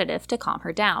a sedative to calm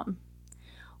her down.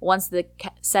 Once the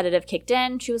sedative kicked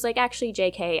in, she was like, actually,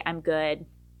 JK, I'm good.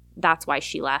 That's why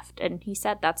she left. And he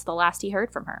said that's the last he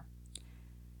heard from her.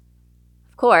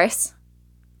 Of course,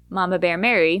 Mama Bear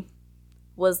Mary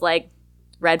was like,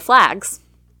 red flags.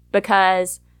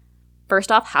 Because,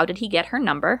 first off, how did he get her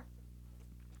number?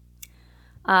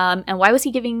 And why was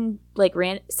he giving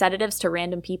sedatives to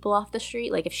random people off the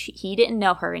street? If he didn't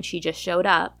know her and she just showed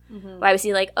up, why was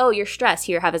he like, oh, you're stressed,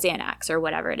 here, have a Xanax, or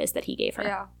whatever it is that he gave her?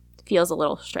 Yeah. Feels a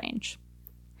little strange.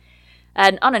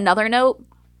 And on another note,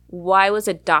 why was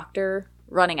a doctor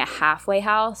running a halfway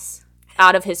house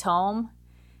out of his home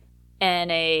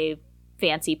in a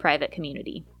fancy private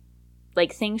community.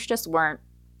 Like, things just weren't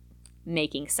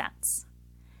making sense.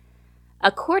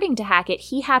 According to Hackett,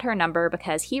 he had her number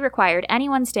because he required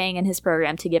anyone staying in his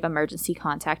program to give emergency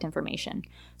contact information.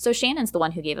 So Shannon's the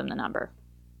one who gave him the number.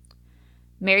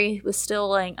 Mary was still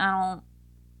like, I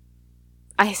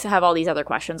have all these other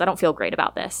questions. I don't feel great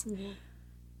about this. Mm-hmm.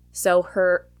 So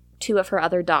two of her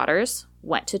other daughters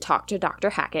went to talk to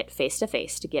Dr. Hackett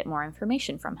face-to-face to get more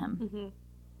information from him. Mm-hmm.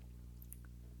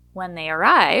 When they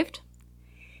arrived,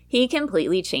 he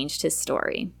completely changed his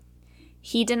story.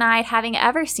 He denied having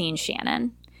ever seen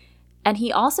Shannon, and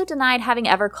he also denied having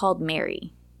ever called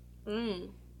Mary.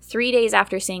 3 days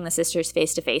after seeing the sisters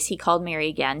face-to-face, he called Mary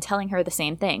again, telling her the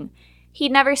same thing.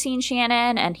 He'd never seen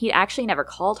Shannon, and he'd actually never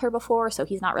called her before, so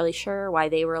he's not really sure why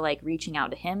they were, like, reaching out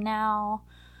to him now.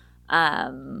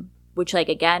 Which, like,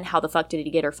 again, how the fuck did he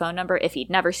get her phone number? If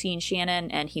he'd never seen Shannon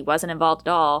and he wasn't involved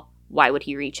at all, why would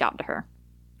he reach out to her?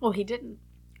 Well, he didn't.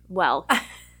 Well,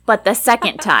 but the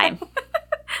second time.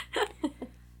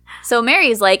 So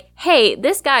Mary's like, hey,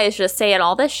 this guy is just saying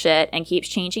all this shit and keeps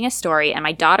changing his story, and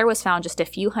my daughter was found just a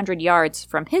few hundred yards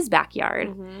from his backyard.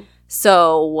 Mm-hmm.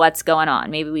 So what's going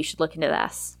on? Maybe we should look into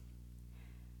this.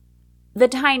 The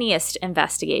tiniest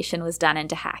investigation was done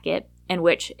into Hackett, in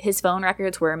which his phone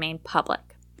records were made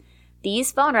public.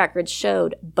 These phone records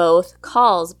showed both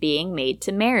calls being made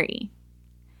to Mary.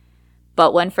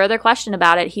 But when further questioned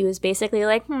about it, he was basically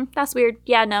like, that's weird.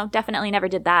 Yeah, no, definitely never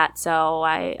did that. So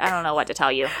I don't know what to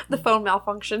tell you. The phone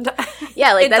malfunctioned.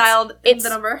 Yeah, like it's the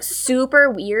number. Super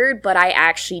weird, but I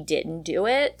actually didn't do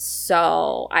it.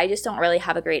 So I just don't really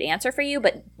have a great answer for you,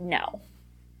 but no.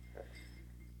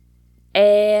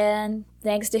 And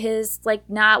thanks to his, like,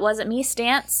 wasn't me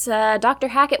stance, Dr.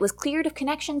 Hackett was cleared of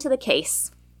connection to the case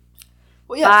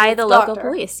by the local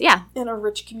police. Yeah. In a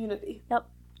rich community. Yep.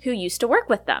 Who used to work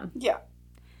with them. Yeah.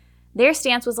 Their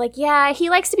stance was like, yeah, he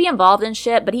likes to be involved in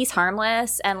shit, but he's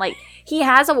harmless. And, like, he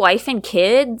has a wife and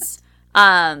kids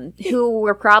who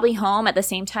were probably home at the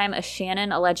same time as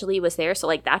Shannon allegedly was there. So,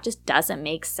 like, that just doesn't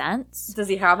make sense. Does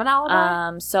he have an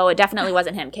alibi? So it definitely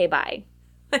wasn't him. Okay, bye.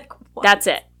 Like, what? That's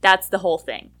it. That's the whole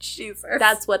thing. Jesus.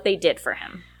 That's what they did for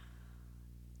him.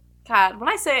 God, when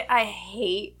I say I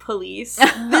hate police, this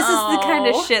is the kind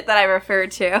of shit that I refer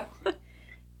to.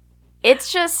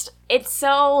 It's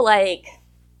so, like,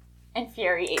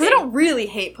 infuriating. Because I don't really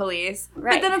hate police.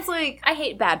 Right. But then it's like, I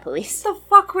hate bad police. What the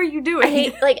fuck were you doing? I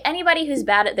hate, like, anybody who's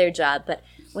bad at their job. But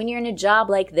when you're in a job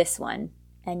like this one,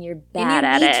 and you're bad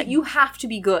at it. You have to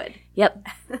be good. Yep.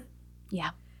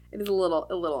 Yeah. It is a little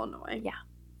annoying. Yeah.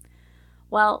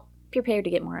 Well, prepare to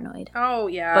get more annoyed. Oh,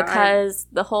 yeah. Because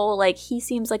the whole, like, he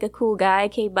seems like a cool guy,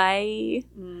 okay, bye,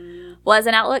 was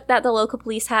an outlook that the local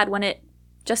police had when it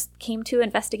just came to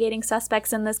investigating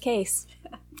suspects in this case.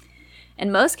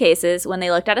 In most cases, when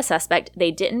they looked at a suspect,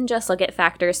 they didn't just look at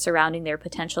factors surrounding their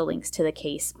potential links to the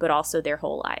case, but also their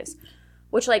whole lives.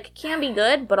 Which, like, can be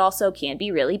good, but also can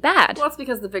be really bad. Well, that's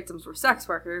because the victims were sex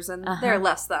workers, and they're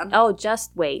less than. Oh,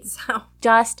 just wait.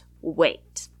 Just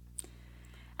wait.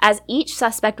 As each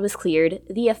suspect was cleared,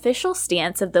 the official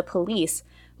stance of the police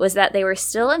was that they were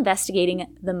still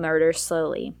investigating the murder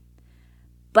slowly.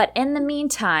 But in the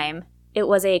meantime, it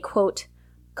was a, quote,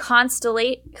 consolation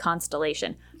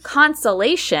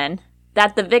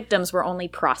that the victims were only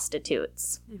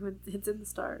prostitutes. It's in the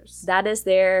stars. That's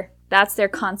their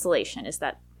consolation, is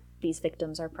that these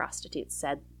victims are prostitutes,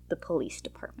 said the police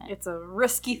department. It's a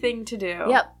risky thing to do.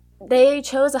 Yep. They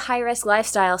chose a high-risk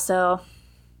lifestyle, so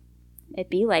it'd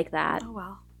be like that. Oh,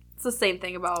 well. It's the same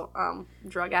thing about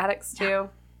drug addicts, too.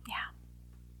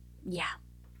 Yeah.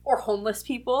 Or homeless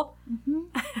people.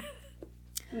 Mm-hmm.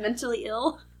 Mentally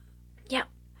ill. Yeah.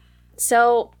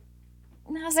 So,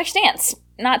 that was their stance.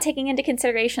 Not taking into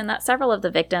consideration that several of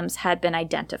the victims had been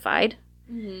identified.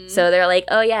 Mm-hmm. So they're like,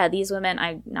 oh yeah, these women,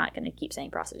 I'm not going to keep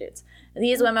saying prostitutes.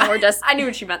 These women were just... I knew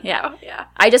what you meant. Yeah. Yeah.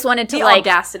 I just wanted to, the like...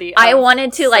 audacity. I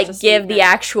wanted to, like, give the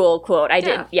actual quote. I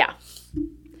didn't... Yeah.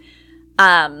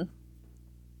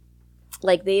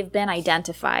 Like, they've been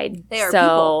identified. They are people.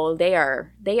 So they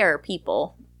are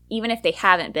people. Even if they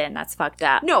haven't been, that's fucked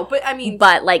up. No, but I mean...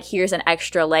 But, like, here's an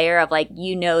extra layer of, like,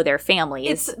 you know their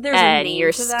families. There's and a name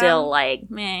you're to still them.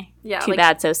 Like, meh, yeah, too like,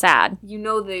 bad, so sad. You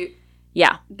know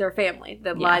their family,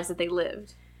 the lives that they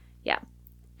lived. Yeah.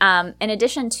 In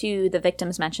addition to the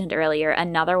victims mentioned earlier,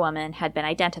 another woman had been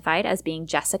identified as being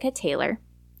Jessica Taylor.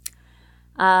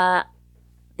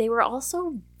 They were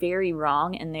also very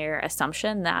wrong in their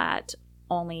assumption that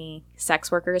only sex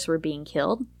workers were being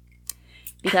killed.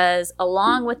 Because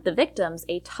along with the victims,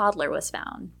 a toddler was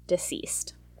found,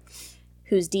 deceased,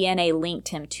 whose DNA linked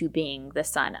him to being the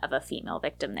son of a female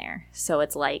victim there. So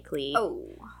it's likely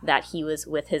that he was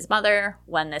with his mother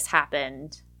when this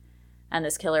happened, and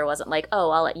this killer wasn't like, oh,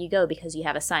 I'll let you go because you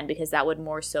have a son, because that would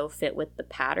more so fit with the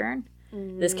pattern.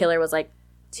 This killer was like,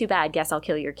 too bad, guess I'll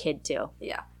kill your kid too.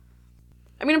 Yeah.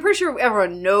 I mean, I'm pretty sure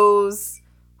everyone knows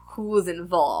who was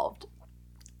involved.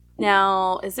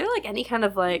 Now, is there, like, any kind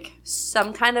of, like,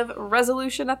 some kind of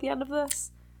resolution at the end of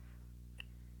this?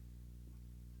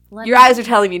 Your eyes are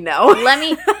telling me no. Let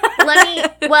me,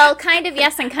 well, kind of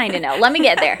yes and kind of no. Let me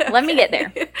get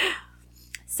there.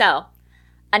 So,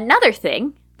 another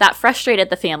thing that frustrated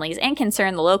the families and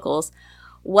concerned the locals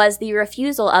was the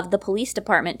refusal of the police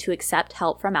department to accept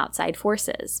help from outside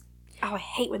forces. Oh, I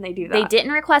hate when they do that. They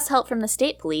didn't request help from the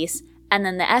state police, and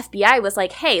then the FBI was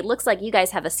like, hey, looks like you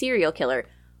guys have a serial killer.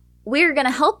 We're going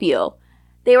to help you.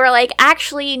 They were like,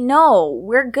 actually, no,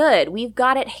 we're good. We've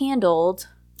got it handled.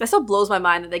 That still blows my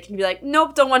mind that they can be like,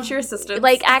 nope, don't want your assistance.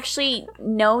 Like, actually,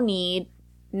 no need,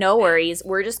 no worries.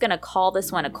 We're just going to call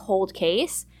this one a cold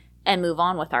case and move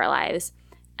on with our lives.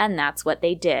 And that's what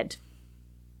they did.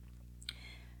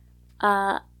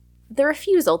 The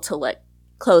refusal to look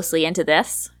closely into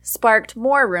this sparked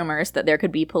more rumors that there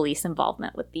could be police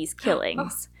involvement with these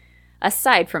killings,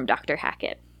 aside from Dr.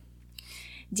 Hackett.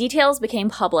 Details became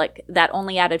public that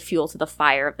only added fuel to the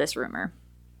fire of this rumor.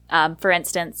 For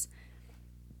instance,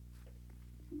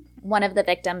 one of the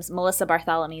victims, Melissa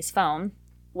Bartholomew's phone,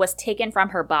 was taken from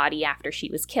her body after she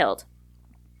was killed.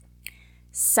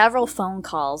 Several phone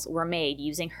calls were made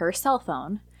using her cell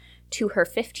phone to her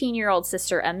 15-year-old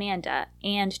sister Amanda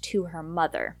and to her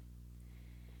mother.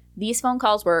 These phone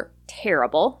calls were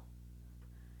terrible,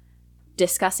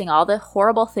 discussing all the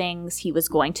horrible things he was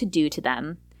going to do to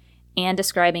them and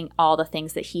describing all the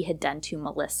things that he had done to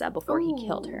Melissa before he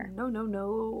killed her.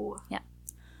 No. Yeah.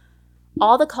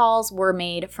 All the calls were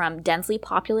made from densely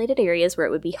populated areas where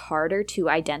it would be harder to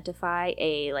identify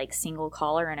a single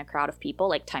caller in a crowd of people,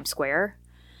 like Times Square.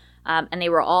 And they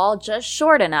were all just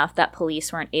short enough that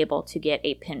police weren't able to get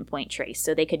a pinpoint trace.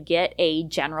 So they could get a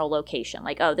general location,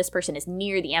 like, oh, this person is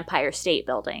near the Empire State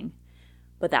Building.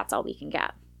 But that's all we can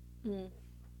get.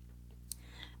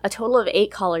 A total of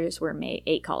 8 calls were made,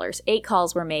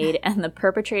 and the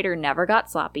perpetrator never got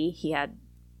sloppy. He had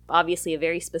obviously a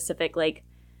very specific,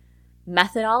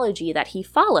 methodology that he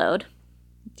followed.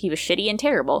 He was shitty and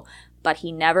terrible, but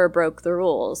he never broke the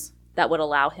rules that would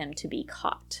allow him to be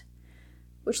caught.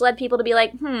 Which led people to be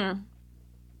like,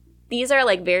 these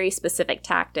are very specific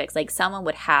tactics. Someone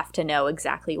would have to know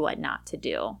exactly what not to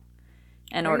do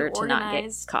in order to not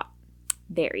get caught.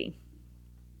 Very.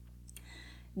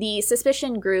 The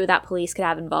suspicion grew that police could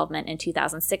have involvement in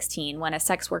 2016 when a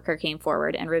sex worker came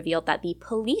forward and revealed that the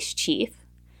police chief,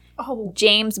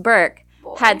 James Burke,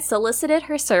 had solicited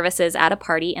her services at a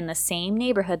party in the same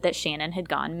neighborhood that Shannon had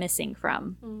gone missing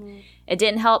from. It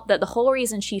didn't help that the whole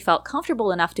reason she felt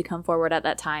comfortable enough to come forward at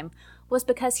that time was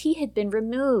because he had been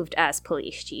removed as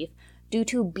police chief due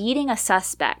to beating a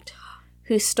suspect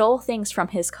who stole things from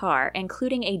his car,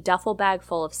 including a duffel bag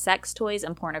full of sex toys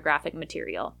and pornographic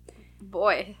material.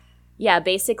 Boy. Yeah,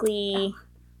 basically,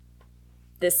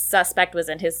 this suspect was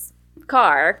in his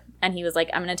car, and he was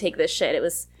like, I'm going to take this shit. It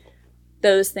was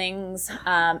those things,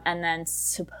 and then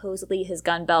supposedly his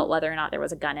gun belt, whether or not there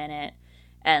was a gun in it,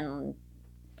 and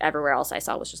everywhere else I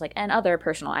saw was just and other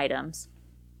personal items.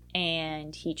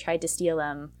 And he tried to steal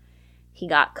them. He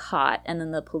got caught, and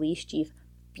then the police chief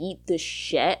beat the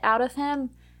shit out of him.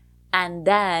 And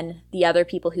then the other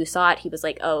people who saw it, he was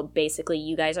like, oh, basically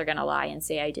you guys are going to lie and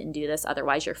say I didn't do this,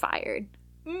 otherwise you're fired.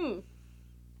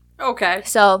 Okay.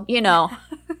 So,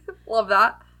 Love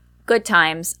that. Good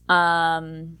times.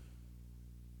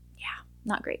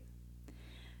 Not great.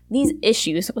 These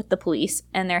issues with the police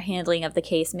and their handling of the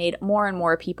case made more and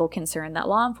more people concerned that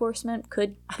law enforcement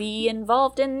could be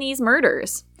involved in these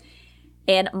murders.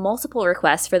 And multiple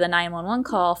requests for the 911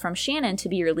 call from Shannon to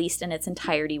be released in its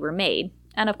entirety were made,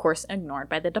 and of course ignored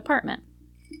by the department.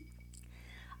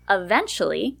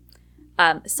 Eventually,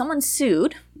 someone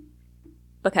sued,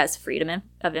 because Freedom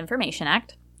of Information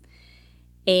Act,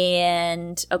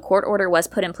 and a court order was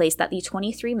put in place that the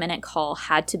 23-minute call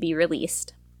had to be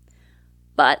released.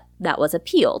 But that was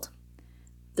appealed.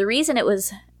 The reason it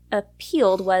was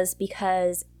appealed was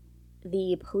because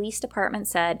the police department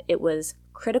said it was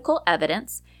critical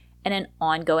evidence in an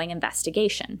ongoing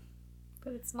investigation.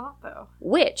 But it's not, though.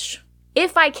 Which,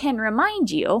 if I can remind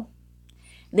you,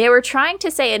 they were trying to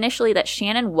say initially that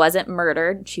Shannon wasn't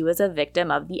murdered. She was a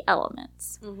victim of the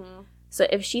elements. So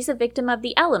if she's a victim of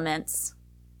the elements,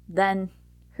 then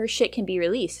her shit can be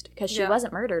released because she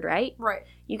wasn't murdered, right? Right.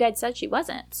 You guys said she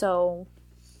wasn't, so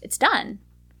it's done.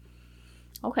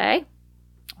 Okay.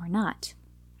 Or not.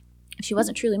 If she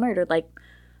wasn't truly murdered, like,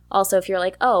 also if you're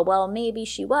like, oh, well, maybe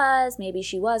she was, maybe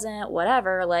she wasn't,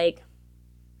 whatever, like,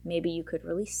 maybe you could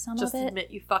release some of it. Just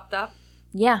admit you fucked up?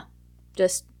 Yeah.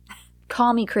 Just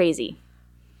call me crazy.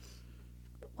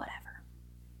 Whatever.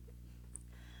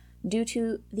 Due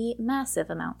to the massive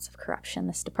amounts of corruption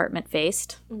this department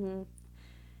faced,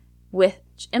 which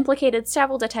implicated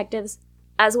several detectives,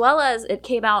 as well as it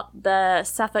came out the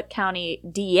Suffolk County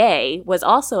DA was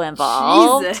also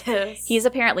involved. Jesus. He's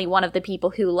apparently one of the people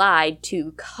who lied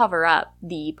to cover up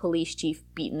the police chief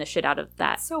beating the shit out of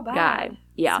that guy.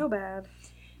 Yeah. So bad.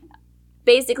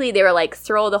 Basically, they were like,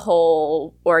 throw the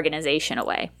whole organization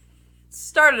away.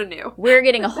 Start anew. We're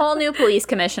getting a whole new police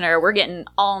commissioner. We're getting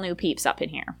all new peeps up in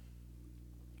here.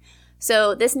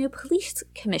 So this new police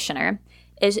commissioner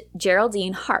is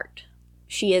Geraldine Hart.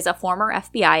 She is a former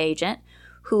FBI agent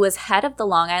who was head of the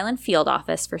Long Island field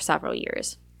office for several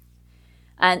years.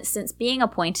 And since being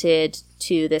appointed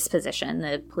to this position,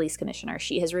 the police commissioner,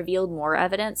 she has revealed more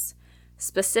evidence,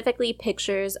 specifically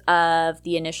pictures of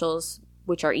the initials,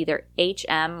 which are either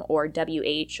HM or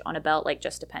WH on a belt, like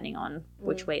just depending on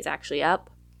which way is actually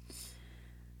up.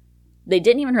 They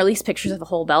didn't even release pictures of the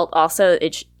whole belt. Also,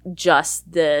 it's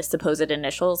just the supposed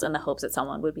initials in the hopes that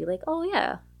someone would be like, oh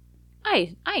yeah,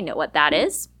 I know what that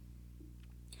is.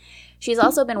 She's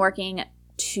also been working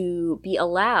to be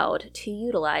allowed to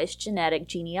utilize genetic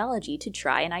genealogy to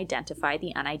try and identify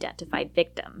the unidentified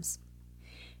victims.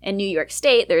 In New York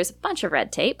State, there's a bunch of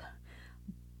red tape,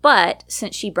 but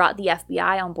since she brought the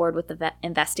FBI on board with the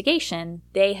investigation,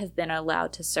 they have been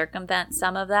allowed to circumvent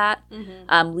some of that,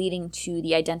 leading to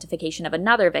the identification of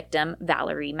another victim,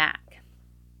 Valerie Mack.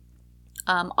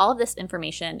 All of this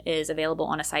information is available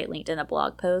on a site linked in a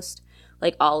blog post,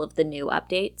 like all of the new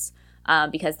updates.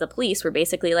 Because the police were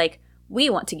basically like, we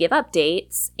want to give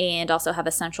updates and also have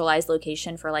a centralized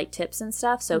location for like tips and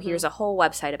stuff. So here's a whole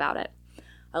website about it.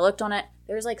 I looked on it.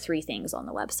 There's like 3 things on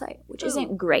the website, which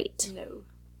isn't great. No.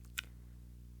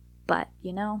 But,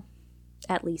 you know,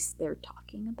 at least they're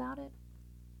talking about it.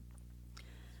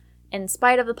 In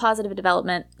spite of the positive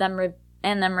development,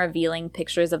 them revealing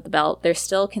pictures of the belt, there's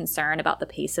still concern about the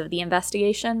pace of the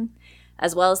investigation,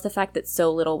 as well as the fact that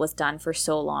so little was done for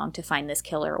so long to find this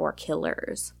killer or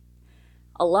killers.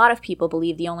 A lot of people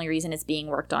believe the only reason it's being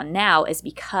worked on now is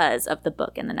because of the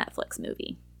book and the Netflix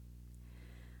movie.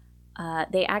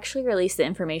 They actually released the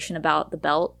information about the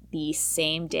belt the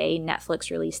same day Netflix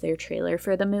released their trailer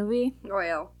for the movie.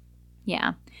 Royal.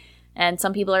 Yeah. And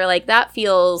some people are like, that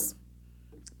feels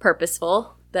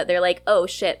purposeful. That they're like, oh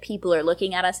shit, people are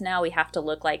looking at us now. We have to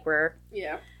look like we're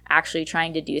actually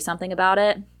trying to do something about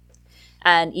it.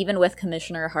 And even with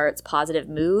Commissioner Hart's positive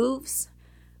moves,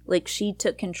 like she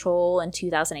took control in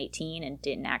 2018 and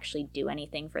didn't actually do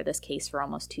anything for this case for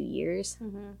almost 2 years.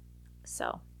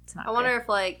 So it's not. I wonder if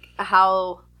like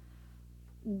how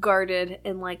guarded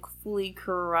and like fully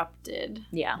corrupted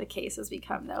the case has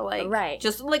become though. Like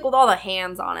just like with all the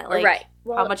hands on it, like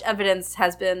well, how much evidence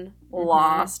has been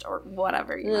lost or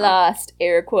whatever. You know? Lost,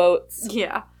 air quotes.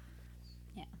 Yeah.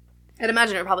 I'd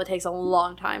imagine it probably takes a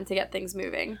long time to get things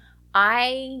moving.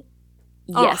 Yes.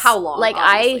 Oh, how long? Like,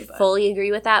 I fully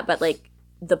agree with that, but, like,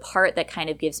 the part that kind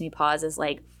of gives me pause is,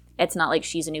 like, it's not like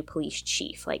she's a new police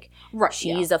chief. Like,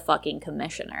 she's a fucking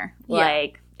commissioner. Yeah.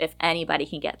 Like, if anybody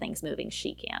can get things moving,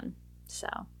 she can. So,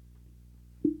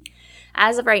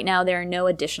 as of right now, there are no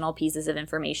additional pieces of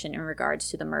information in regards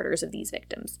to the murders of these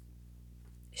victims.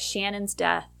 Shannon's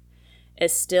death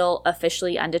is still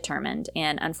officially undetermined,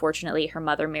 and unfortunately, her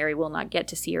mother, Mary, will not get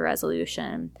to see a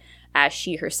resolution, as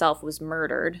she herself was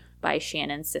murdered by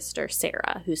Shannon's sister,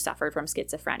 Sarah, who suffered from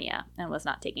schizophrenia and was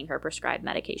not taking her prescribed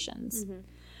medications.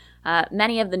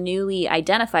 Many of the newly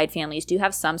identified families do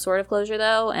have some sort of closure,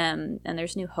 though, and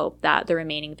there's new hope that the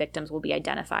remaining victims will be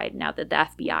identified now that the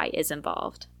FBI is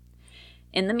involved.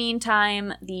 In the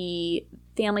meantime, the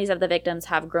families of the victims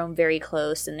have grown very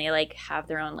close, and they, like, have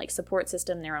their own, like, support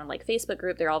system, their own, like, Facebook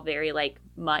group. They're all very, like,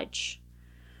 much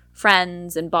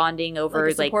friends and bonding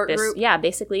over like this group. Yeah,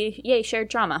 basically shared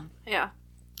trauma.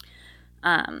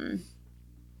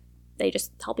 They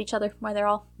just help each other while they're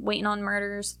all waiting on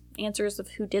answers of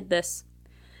who did this,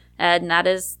 and that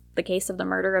is the case of the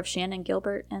murder of Shannon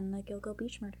Gilbert and the Gilgo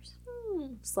Beach murders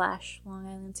 / Long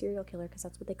Island serial killer, because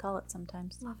that's what they call it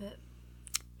sometimes. Love it.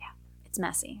 Yeah, it's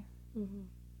messy.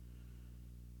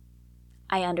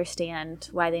 I understand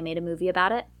why they made a movie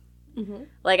about it.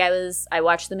 Like, I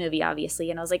watched the movie,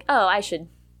 obviously, and I was like, oh, I should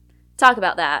talk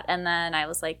about that. And then I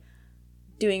was, like,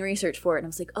 doing research for it, and I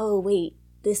was like, oh, wait,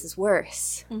 this is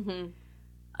worse.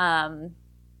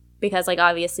 Because, like,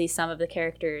 obviously some of the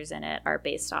characters in it are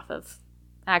based off of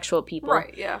actual people.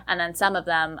 Right, yeah. And then some of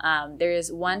them,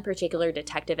 there's one particular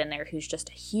detective in there who's just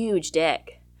a huge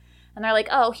dick. And they're like,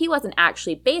 oh, he wasn't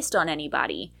actually based on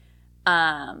anybody.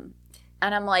 And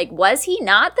I'm like, was he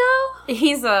not, though?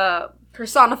 He's a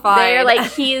personified. They're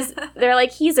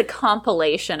like, he's a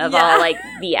compilation of all, like,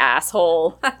 the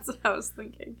asshole. That's what I was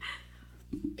thinking.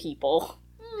 People.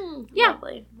 Yeah.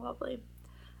 Lovely.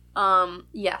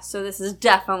 Yeah, so this is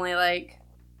definitely, like,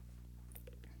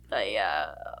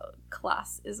 a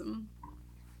classism.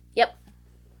 Yep.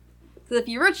 Because if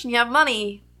you're rich and you have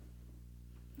money,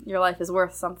 your life is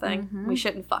worth something. Mm-hmm. We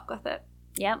shouldn't fuck with it.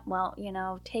 Yep, well,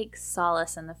 take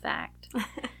solace in the fact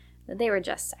that they were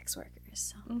just sex workers.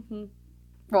 So. Mm-hmm.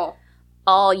 Well,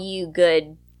 all you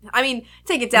good, I mean,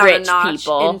 take it down a notch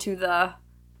people. Into the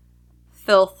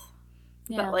filth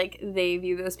Yeah. that, like, they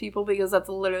view those people, because that's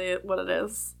literally what it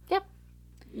is. Yep.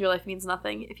 Your life means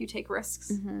nothing if you take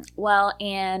risks. Mm-hmm. Well,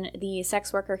 and the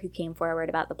sex worker who came forward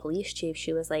about the police chief,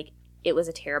 she was like, it was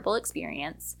a terrible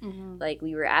experience. Mm-hmm. Like,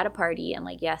 we were at a party, and,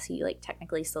 like, yes, he, like,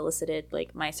 technically solicited,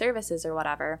 like, my services or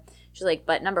whatever. She's like,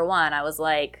 but number one, I was,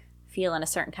 like, feeling a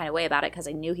certain kind of way about it because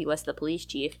I knew he was the police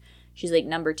chief. She's like,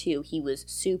 number two, he was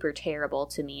super terrible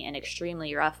to me and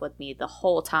extremely rough with me the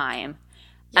whole time.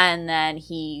 Yeah. And then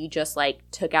he just, like,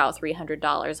 took out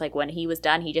 $300. Like, when he was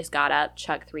done, he just got up,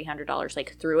 chucked $300,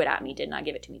 like, threw it at me, did not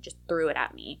give it to me, just threw it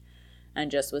at me,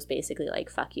 and just was basically like,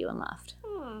 fuck you, and left.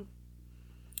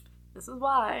 This is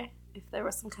why, if there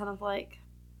was some kind of, like,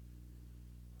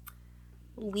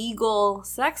 legal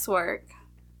sex work,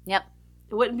 yep,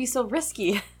 it wouldn't be so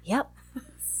risky. Yep.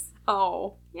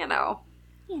 So,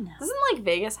 Doesn't, like,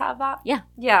 Vegas have that? Yeah.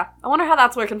 Yeah. I wonder how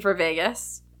that's working for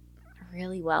Vegas.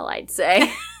 Really well, I'd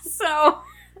say. So,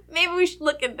 maybe we should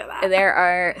look into that. There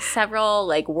are several,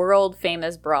 like,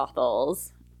 world-famous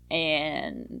brothels,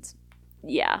 and,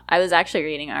 yeah, I was actually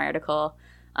reading an article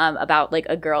about, like,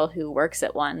 a girl who works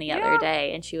at one the other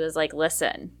day, and she was like,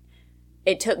 listen,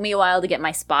 it took me a while to get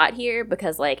my spot here,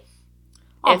 because, like,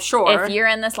 if you're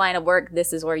in this line of work,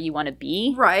 this is where you want to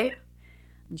be. Right.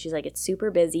 And she's like, it's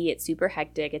super busy, it's super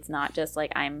hectic, it's not just,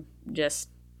 like, I'm just,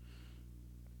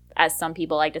 as some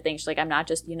people like to think, she's like, I'm not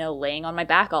just, laying on my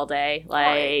back all day,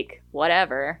 like,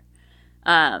 whatever.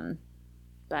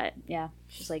 But, yeah,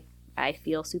 she's like, I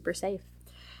feel super safe.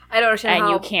 I don't understand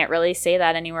you can't really say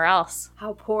that anywhere else.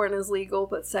 How porn is legal,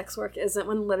 but sex work isn't,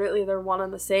 when literally they're one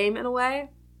and the same in a way.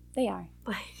 They are.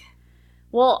 Like,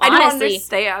 well, honestly, I don't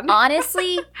understand.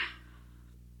 Honestly,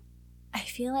 I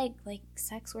feel like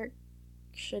sex work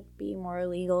should be more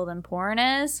legal than porn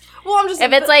is. Well, I'm just...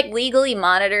 If it's, like, legally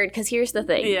monitored, because here's the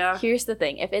thing. Yeah. Here's the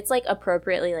thing. If it's, like,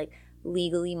 appropriately, like,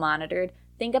 legally monitored,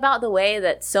 think about the way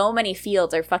that so many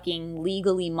fields are fucking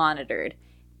legally monitored.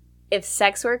 If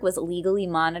sex work was legally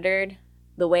monitored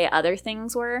the way other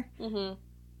things were, mm-hmm.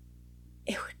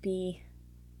 it would be,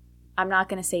 I'm not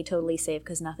going to say totally safe,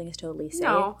 because nothing is totally safe.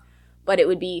 No. But it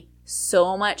would be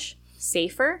so much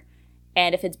safer.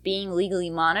 And if it's being legally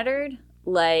monitored,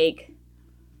 like,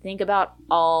 think about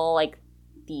all, like,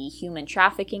 the human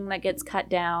trafficking that gets cut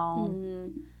down.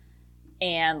 Mm-hmm.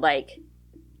 And, like,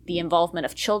 the involvement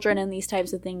of children in these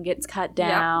types of things gets cut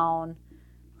down. Yep.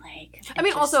 Like, I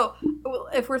mean, also,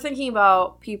 if we're thinking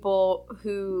about people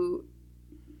who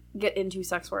get into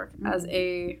sex work mm-hmm. as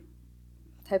a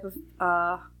type of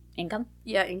income?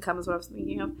 Yeah, income is what I was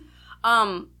thinking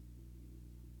of.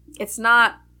 It's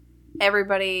not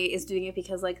everybody is doing it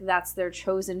because, like, that's their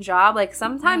chosen job. Like,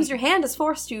 sometimes your hand is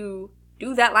forced to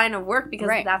do that line of work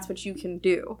because that's what you can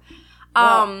do.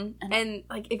 And,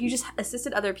 like, if you just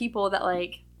assisted other people that,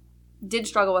 like, did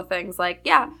struggle with things, like,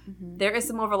 mm-hmm. there is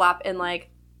some overlap in, like,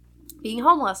 being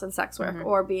homeless and sex work mm-hmm.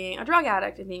 or being a drug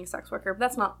addict and being a sex worker. But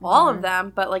that's not all mm-hmm. of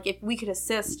them. But, like, if we could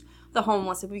assist the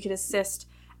homeless, if we could assist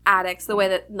addicts the way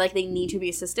that, like, they need to be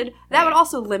assisted, that would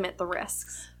also limit the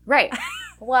risks. Right.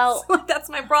 Well, so, like, that's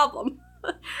my problem.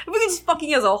 If we could just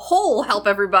fucking as a whole help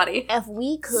everybody. If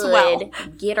we could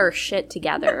get our shit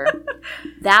together,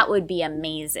 that would be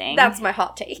amazing. That's my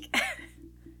hot take.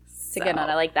 It's a good one.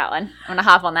 I like that one. I'm going to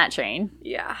hop on that train.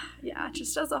 Yeah.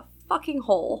 Just as a fucking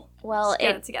whole. Well,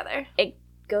 get it together. It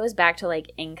goes back to,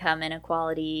 like, income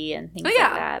inequality and things like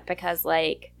that. Because,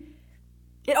 like,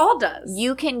 it all does.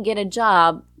 You can get a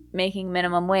job making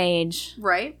minimum wage.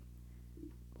 Right.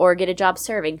 Or get a job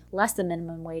serving less than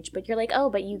minimum wage. But you're like, oh,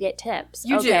 but you get tips.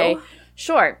 You do.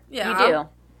 Sure. Yeah. You do.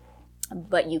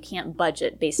 But you can't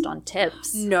budget based on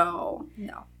tips. No.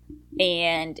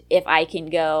 And if I can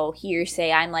go here,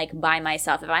 say I'm, like, by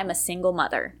myself. If I'm a single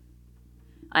mother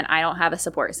and I don't have a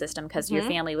support system because mm-hmm. your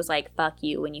family was like, fuck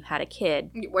you when you had a kid.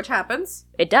 Which happens.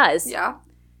 It does. Yeah.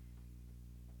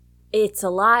 it's a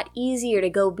lot easier to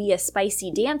go be a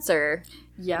spicy dancer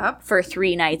for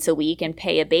 3 nights a week and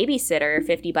pay a babysitter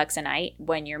 $50 a night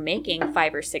when you're making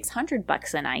 $500 or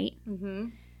 $600 a night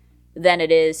than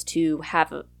it is to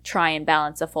try and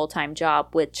balance a full-time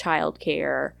job with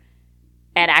childcare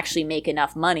and actually make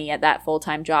enough money at that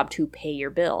full-time job to pay your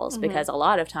bills. Because a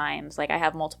lot of times, like I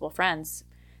have multiple friends.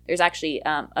 There's actually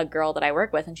a girl that I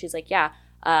work with, and she's like,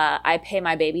 I pay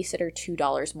my babysitter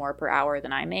 $2 more per hour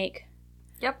than I make.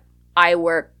 Yep. I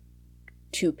work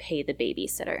to pay the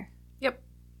babysitter. Yep.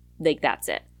 Like, that's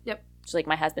it. Yep. She's like,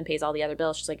 my husband pays all the other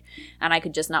bills. She's like, and I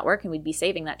could just not work and we'd be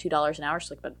saving that $2 an hour.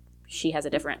 She's like, but she has a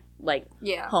different, like,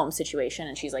 home situation.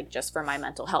 And she's like, just for my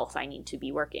mental health, I need to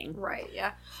be working. Right,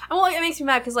 yeah. And well, it makes me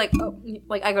mad because, like,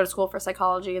 I go to school for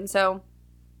psychology. And so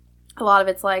a lot of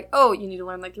it's like, oh, you need to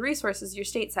learn, like, the resources your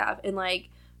states have. And, like,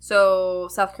 so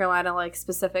South Carolina, like,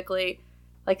 specifically,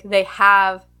 like, they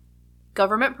have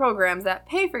government programs that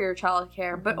pay for your child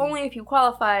care, but only if you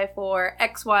qualify for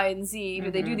X, Y, and Z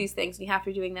do they do these things. And you have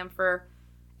to be doing them for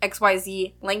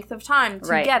XYZ length of time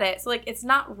to get it. So, like, it's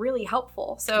not really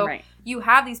helpful. So you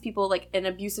have these people, like, in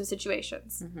abusive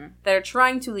situations that are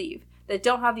trying to leave, that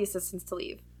don't have the assistance to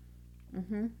leave.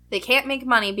 They can't make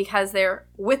money because they're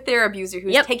with their abuser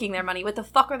who's taking their money. What the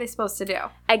fuck are they supposed to do?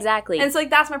 Exactly. And it's like,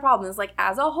 that's my problem. Is like,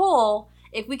 as a whole,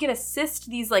 if we could assist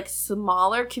these, like,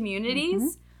 smaller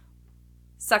communities,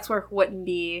 sex work wouldn't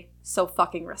be so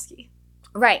fucking risky.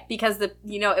 Right. Because it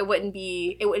wouldn't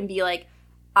be like,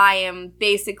 I am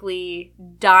basically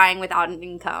dying without an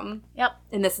income. Yep.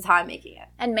 And this is how I'm making it.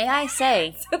 And may I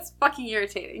say... That's fucking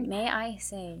irritating. May I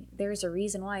say, there's a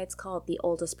reason why it's called the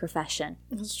oldest profession.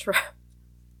 That's true.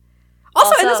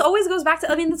 Also, and this always goes back to,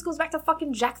 this goes back to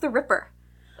fucking Jack the Ripper.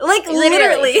 Like,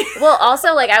 literally. Well,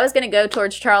 also, like, I was going to go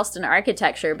towards Charleston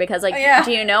architecture because, like,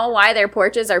 do you know why their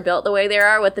porches are built the way they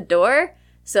are with the door?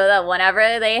 So that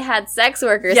whenever they had sex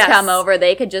workers come over,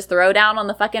 they could just throw down on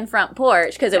the fucking front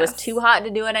porch because it was too hot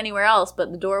to do it anywhere else,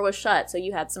 but the door was shut, so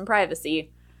you had some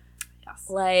privacy. Yes.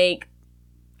 Like...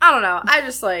 I don't know. I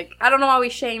just, like... I don't know why we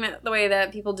shame it the way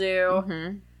that people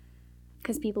do.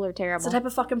 Because people are terrible. It's a type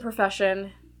of fucking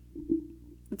profession.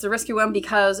 It's a risky one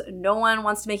because no one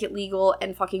wants to make it legal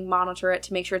and fucking monitor it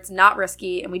to make sure it's not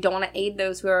risky, and we don't want to aid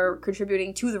those who are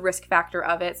contributing to the risk factor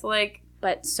of it. So, like...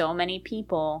 But so many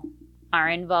people... are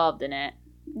involved in it.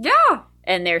 Yeah.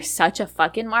 And there's such a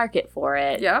fucking market for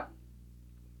it. Yeah.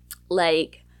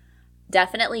 Like,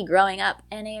 definitely growing up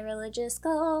in a religious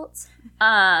cult,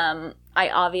 I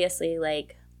obviously,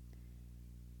 like,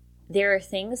 there are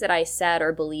things that I said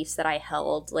or beliefs that I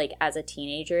held, like, as a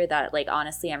teenager that, like,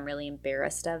 honestly, I'm really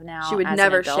embarrassed of now. She would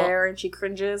never share and she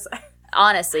cringes.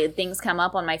 Honestly, things come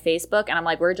up on my Facebook and I'm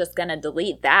like, we're just gonna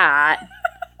delete that.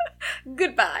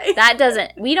 Goodbye.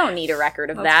 We don't need a record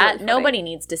of that. Really nobody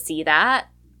needs to see that.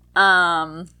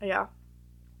 Yeah.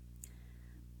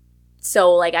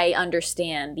 So, like, I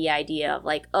understand the idea of,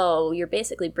 like, oh, you're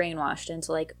basically brainwashed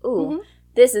into, like, ooh,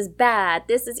 this is bad,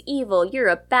 this is evil, you're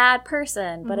a bad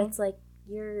person. But it's like,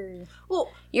 you're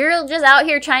just out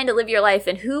here trying to live your life,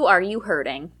 and who are you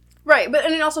hurting? Right,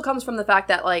 and it also comes from the fact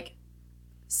that, like,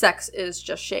 sex is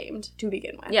just shamed to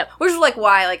begin with. Yep. Which is, like,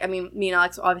 why, like, I mean, me and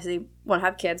Alex obviously want to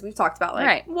have kids. We've talked about,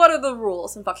 like, what are the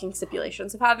rules and fucking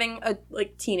stipulations of having a,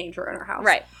 like, teenager in our house.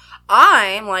 Right.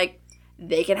 I'm, like,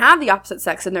 they can have the opposite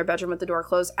sex in their bedroom with the door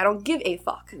closed. I don't give a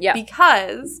fuck. Yeah.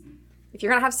 Because if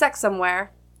you're going to have sex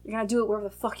somewhere, you're going to do it wherever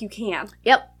the fuck you can.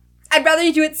 Yep. I'd rather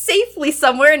you do it safely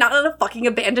somewhere, not in a fucking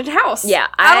abandoned house. Yeah.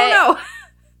 I don't know.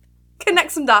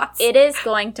 Connect some dots. It is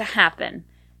going to happen.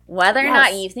 Whether or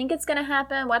not you think it's going to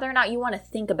happen, whether or not you want to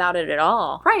think about it at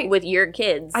all. Right. With your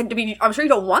kids. I mean, I'm sure you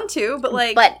don't want to, but,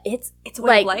 like... But it's a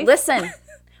way of life. Listen,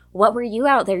 what were you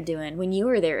out there doing when you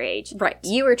were their age? Right.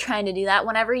 You were trying to do that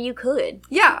whenever you could.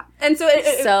 Yeah. And so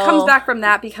it comes back from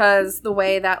that because the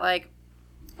way that, like...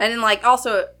 And then, like,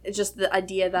 also, it's just the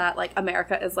idea that, like,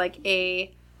 America is, like,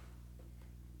 a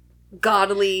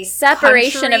godly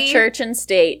separation country. Of church and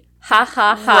state. Ha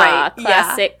ha ha. Right,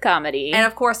 classic comedy. And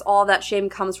of course, all that shame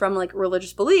comes from, like,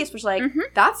 religious beliefs, which, like,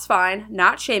 that's fine.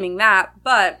 Not shaming that.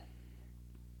 But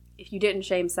if you didn't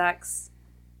shame sex,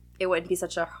 it wouldn't be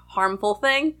such a harmful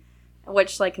thing,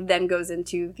 which, like, then goes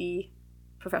into the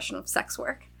profession of sex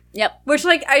work. Yep. Which,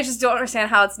 like, I just don't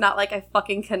understand how it's not, like, a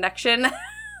fucking connection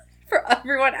for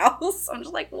everyone else. I'm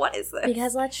just like, what is this?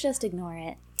 Because let's just ignore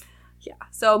it. Yeah.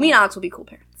 So me and Alex will be cool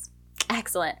parents.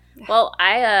 Excellent. Well,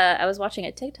 I was watching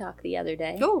a TikTok the other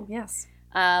day. Oh, yes.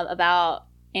 About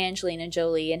Angelina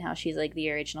Jolie and how she's, like, the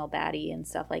original baddie and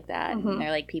stuff like that. And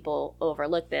they're like, people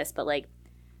overlook this, but, like,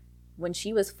 when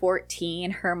she was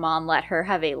 14, her mom let her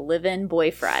have a live-in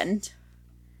boyfriend.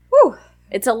 Woo!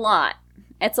 It's a lot.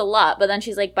 It's a lot. But then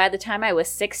she's like, by the time I was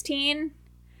 16,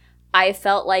 I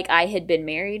felt like I had been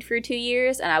married for 2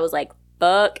 years. And I was like,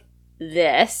 fuck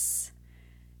this.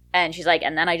 And she's like,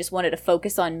 and then I just wanted to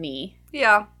focus on me.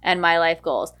 Yeah. And my life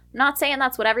goals. I'm not saying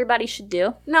that's what everybody should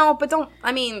do. No, but there's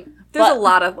a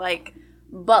lot of, like...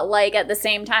 But, like, at the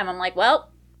same time, I'm like,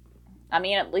 well, I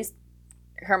mean, at least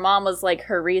her mom was, like,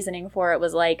 her reasoning for it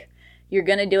was, like, you're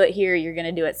going to do it here, you're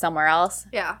going to do it somewhere else.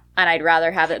 Yeah. And I'd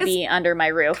rather have it be under my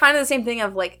roof. Kind of the same thing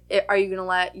of, like, are you going to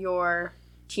let your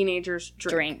teenagers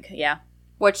drink? Yeah.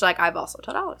 Which, like, I've also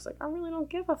told Alex, like, I really don't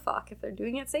give a fuck if they're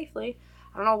doing it safely.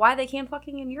 I don't know why they can't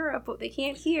fucking in Europe, but they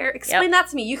can't here. Explain that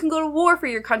to me. You can go to war for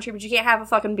your country, but you can't have a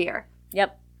fucking beer.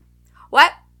 Yep.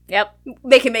 What? Yep.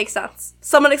 Make it make sense.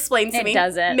 Someone explain to me. It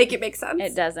doesn't. Make it make sense.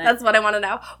 It doesn't. That's what I want to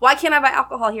know. Why can't I buy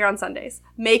alcohol here on Sundays?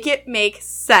 Make it make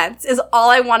sense is all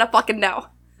I want to fucking know.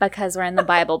 Because we're in the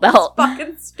Bible Belt. It's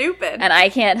fucking stupid. And I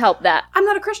can't help that. I'm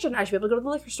not a Christian. I should be able to go to the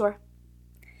liquor store.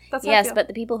 That's how I feel. But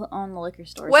the people who own the liquor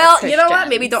stores well, you know what?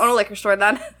 Maybe don't own a liquor store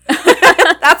then.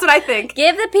 That's what I think.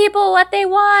 Give the people what they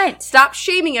want. Stop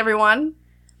shaming everyone.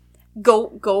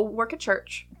 Go work at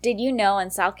church. Did you know in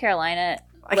South Carolina,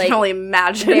 I can only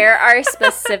imagine. There are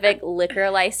specific liquor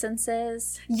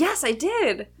licenses? Yes, I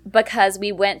did. Because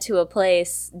we went to a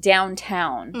place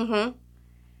downtown. Mm-hmm.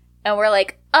 And we're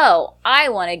like, oh, I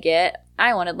wanted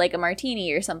like a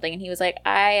martini or something. And he was like,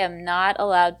 I am not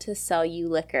allowed to sell you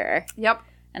liquor. Yep.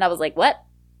 And I was like, what?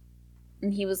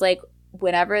 And he was like,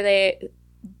 whenever they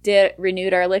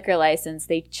renewed our liquor license,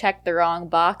 they checked the wrong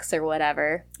box or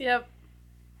whatever. Yep.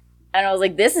 And I was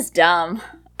like, this is dumb.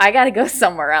 I gotta go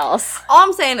somewhere else. All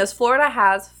I'm saying is Florida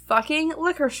has fucking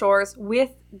liquor stores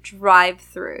with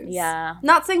drive-thrus. Yeah.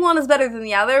 Not saying one is better than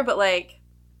the other, but, like,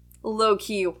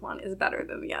 low-key one is better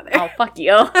than the other. Oh, fuck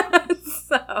you.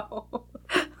 So,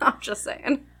 I'm just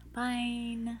saying.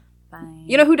 Fine.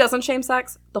 You know who doesn't shame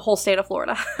sex? The whole state of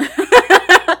Florida.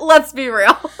 Let's be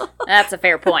real. That's a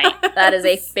fair point. That is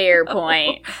a fair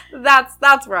point.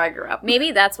 That's where I grew up.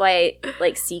 Maybe that's why,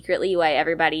 like, secretly why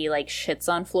everybody, like, shits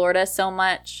on Florida so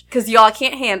much. Because y'all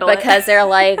can't handle it. Because they're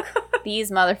like,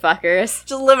 these motherfuckers.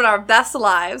 Just living our best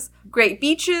lives. Great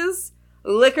beaches,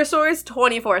 liquor stores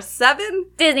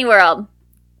 24/7. Disney World.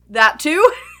 That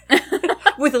too.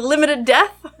 With limited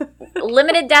death.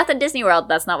 Limited death at Disney World.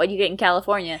 That's not what you get in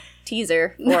California.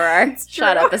 Teaser for our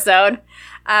shot episode.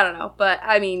 I don't know. But,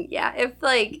 I mean, yeah. If,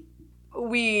 like,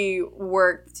 we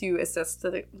work to assist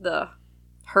the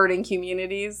hurting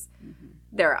communities,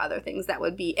 there are other things that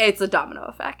would be... It's a domino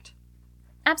effect.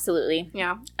 Absolutely.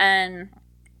 Yeah. And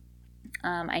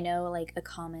I know, like, a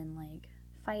common, like,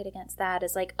 fight against that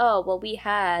is like, oh, well, we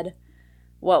had...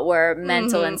 what were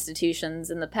mental institutions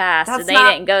in the past, and they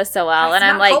didn't go so well. And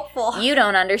I'm like, hopeful. You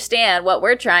don't understand what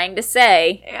we're trying to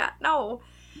say. Yeah, no.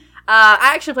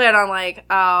 I actually plan on, like,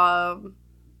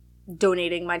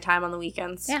 donating my time on the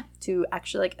weekends to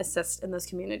actually, like, assist in those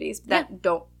communities that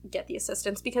don't get the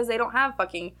assistance because they don't have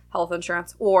fucking health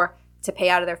insurance or to pay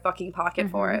out of their fucking pocket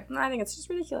for it. And I think it's just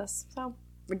ridiculous. So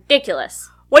ridiculous.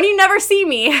 When you never see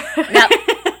me,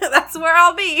 that's where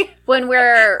I'll be. When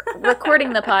we're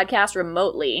recording the podcast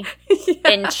remotely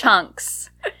in chunks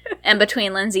and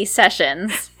between Lindsay's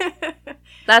sessions.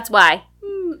 That's why.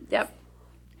 Yep.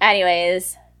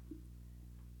 Anyways,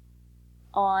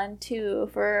 on to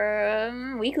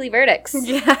for weekly verdicts.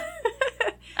 Yeah.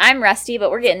 I'm rusty,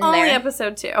 but we're getting there. Only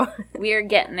episode 2. We're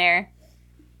getting there.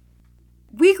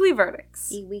 Weekly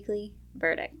verdicts. Weekly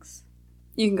verdicts.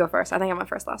 You can go first. I think I went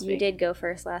first last week. You did go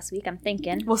first last week. I'm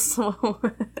thinking. We'll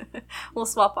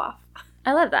swap off.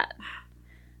 I love that.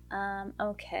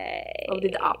 Okay. We'll do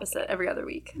the opposite every other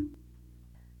week.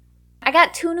 I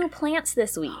got 2 new plants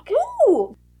this week.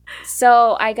 Ooh!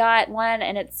 So I got one,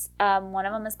 and it's one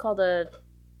of them is called a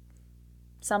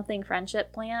something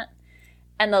friendship plant.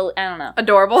 And I don't know.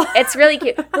 Adorable. It's really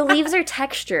cute. The leaves are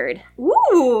textured.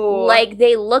 Ooh. Like,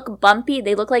 they look bumpy.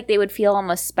 They look like they would feel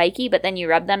almost spiky, but then you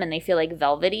rub them and they feel like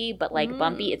velvety, but like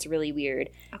bumpy. It's really weird.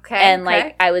 Okay. And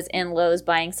like, I was in Lowe's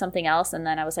buying something else, and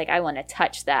then I was like, I want to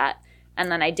touch that.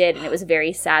 And then I did, and it was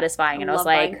very satisfying. And I was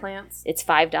like, plants. It's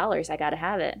 $5. I got to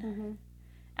have it. Mm-hmm.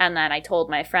 And then I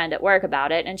told my friend at work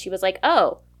about it, and she was like,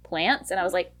 oh, plants? And I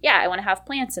was like, yeah, I want to have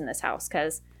plants in this house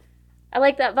because I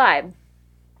like that vibe.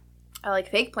 I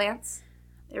like fake plants.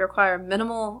 They require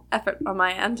minimal effort on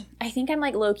my end. I think I'm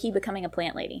like low-key becoming a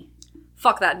plant lady.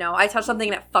 Fuck that, no. I touch something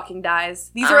and it fucking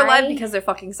dies. These are alive because they're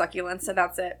fucking succulents, and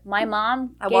that's it. My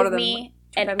mom gave me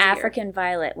an African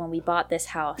violet when we bought this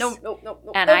house. No.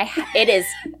 And it is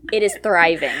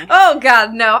thriving. Oh,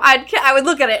 God, no. I would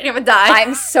look at it and it would die.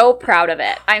 I'm so proud of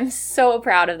it. I'm so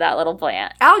proud of that little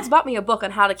plant. Alex bought me a book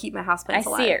on how to keep my houseplants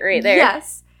alive. I see it right there.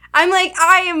 Yes. I'm like,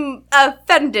 I am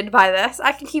offended by this.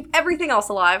 I can keep everything else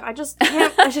alive. I just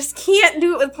can't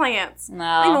do it with plants. No.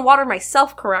 I don't even water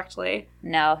myself correctly.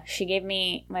 No.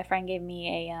 My friend gave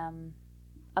me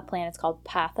a plant. It's called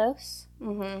Pathos.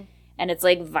 Mm-hmm. And it's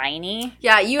like viney.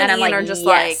 Yeah, you and Ian like, are just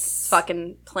like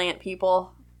fucking plant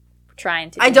people.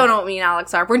 Trying to I don't know what me and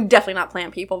Alex are. We're definitely not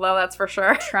plant people, though, that's for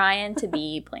sure. Trying to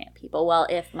be plant people. Well,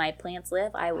 if my plants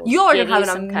live, I will You're give going to you have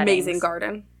some an amazing cuttings.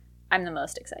 garden. I'm the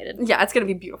most excited. Yeah, it's going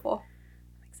to be beautiful.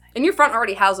 And your front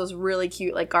already has those really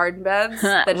cute, like, garden beds.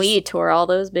 We tore all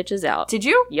those bitches out. Did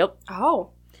you? Yep. Oh.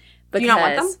 Because, do you not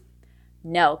want them?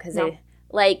 No, because No. they,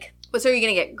 like... So are you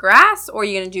going to get grass, or are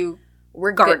you going to do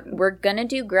garden? We're going to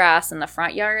do grass in the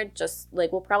front yard. Just,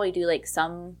 like, we'll probably do, like,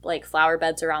 some, like, flower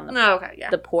beds around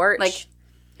the porch. Like,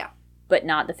 yeah. But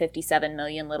not the 57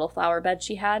 million little flower beds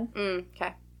she had.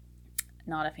 Okay.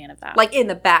 Not a fan of that. Like, in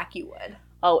the back, you would.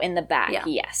 Oh, in the back, Yeah.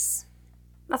 yes.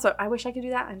 That's what I wish I could do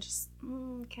that. I just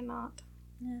cannot.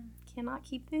 Yeah. Cannot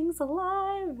keep things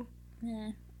alive.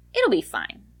 It'll be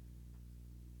fine.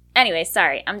 Anyway,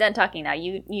 sorry. I'm done talking now.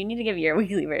 You need to give your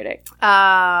weekly verdict.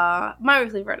 My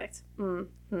weekly verdict.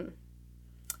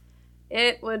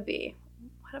 It would be,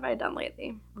 what have I done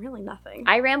lately? Really nothing.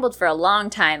 I rambled for a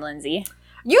long time, Lindsay.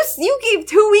 You gave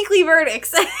 2 weekly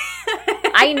verdicts.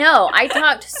 I know. I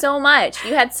talked so much.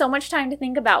 You had so much time to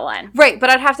think about one. Right, but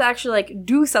I'd have to actually, like,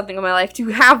 do something in my life to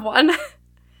have one.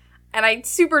 And I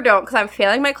super don't, because I'm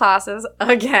failing my classes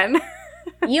again.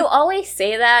 You always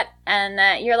say that,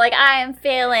 and you're like, I am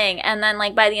failing. And then,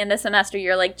 like, by the end of semester,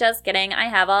 you're like, just kidding. I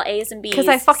have all A's and B's. Because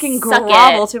I fucking Suck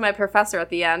grovel it. to my professor at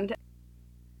the end.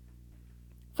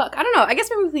 Fuck, I don't know. I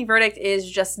guess my weekly verdict is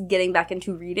just getting back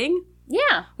into reading.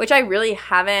 Yeah. Which I really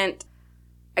haven't.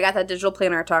 I got that digital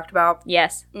planner I talked about.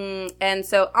 Yes. And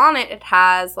so on it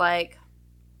has, like,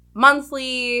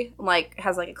 monthly, like,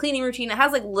 has, like, a cleaning routine. It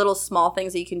has, like, little small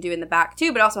things that you can do in the back,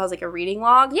 too, but it also has, like, a reading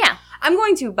log. Yeah. I'm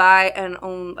going to buy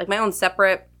my own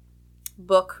separate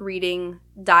book reading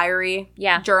diary.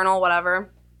 Yeah. Journal,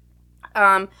 whatever.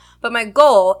 But my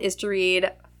goal is to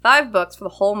read 5 books for the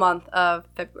whole month of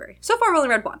February. So far, I've only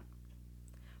read 1.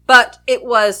 But it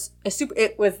was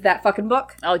that fucking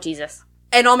book. Oh, Jesus.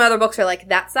 And all my other books are, like,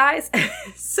 that size.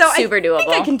 So Super doable. I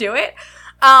think I can do it.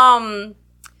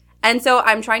 And so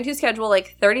I'm trying to schedule,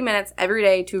 like, 30 minutes every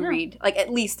day to read. Like, at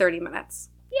least 30 minutes.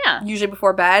 Yeah. Usually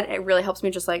before bed. It really helps me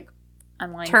just, like,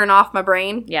 Unwind. turn off my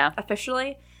brain. Yeah.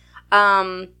 Officially.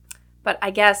 But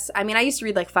I guess, I mean, I used to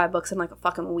read, like, 5 books in, like, a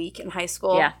fucking week in high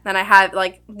school. Yeah. And I had,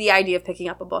 like, the idea of picking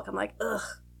up a book. I'm like, ugh,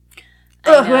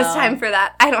 who has time for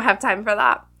that? I don't have time for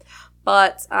that.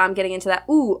 But I'm getting into that.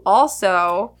 Ooh,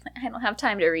 also... I don't have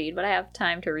time to read, but I have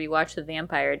time to rewatch The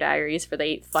Vampire Diaries for the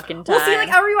 8th fucking time. Well, see, like,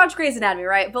 I rewatch Grey's Anatomy,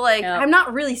 right? But, like, Yep. I'm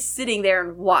not really sitting there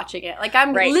and watching it. Like,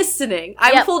 I'm Right. listening.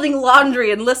 I'm Yep. folding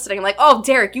laundry and listening. I'm like, oh,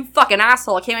 Derek, you fucking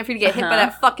asshole. I can't wait for you to get hit by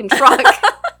that fucking truck.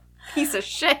 Piece of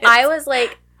shit. I was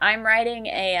like, I'm writing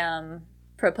a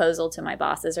proposal to my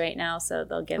bosses right now, so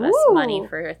they'll give us Ooh. money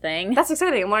for a thing. That's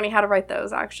exciting. I'm learning how to write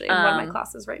those, actually, in one of my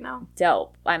classes right now.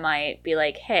 Dope. I might be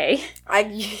like, hey.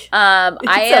 It's I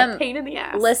am a pain in the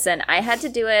ass. Listen, I had to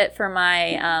do it for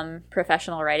my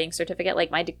professional writing certificate. Like,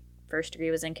 my first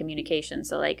degree was in communication,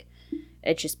 so, like,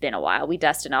 it's just been a while. We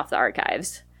dusted off the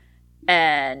archives.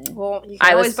 And Well, you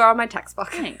can always borrow my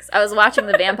textbook. Thanks. I was watching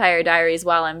The Vampire Diaries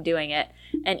while I'm doing it,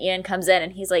 and Ian comes in,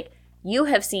 and he's like, you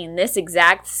have seen this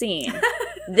exact scene.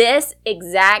 This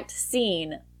exact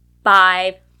scene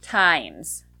 5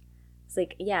 times. It's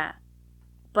like, yeah,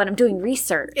 but I'm doing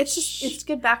research. It's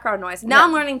good background noise. Now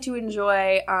I'm learning to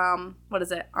enjoy, what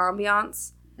is it,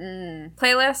 ambiance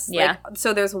playlists. Yeah. Like,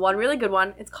 so there's one really good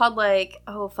one. It's called, like,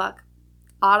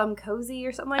 Autumn Cozy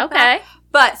or something like that. Okay.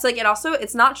 But it's like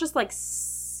it's not just like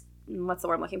what's the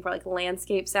word I'm looking for? Like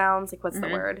landscape sounds. Like what's the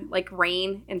word? Like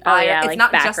rain and fire. Oh, yeah, it's like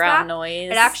not background just that.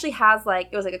 noise. It actually has like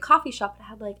it was like a coffee shop that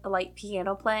had like a light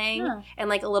piano playing and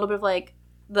like a little bit of like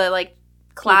the like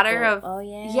clatter of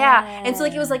and so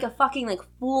like it was like a fucking like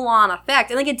full on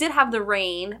effect and like it did have the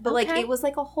rain but like it was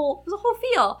like a whole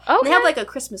feel. And they have like a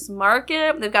Christmas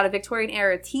market. They've got a Victorian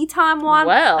era tea time one.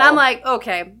 Well, and I'm like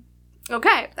okay,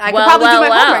 I could probably do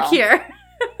my homework here.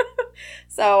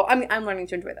 So I'm learning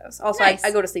to enjoy those. Also, nice.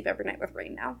 I go to sleep every night with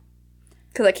rain now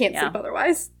because I can't sleep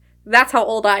otherwise. That's how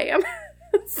old I am.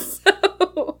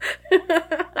 So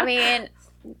I mean,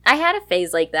 I had a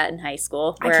phase like that in high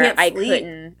school where I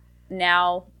couldn't.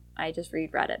 Now I just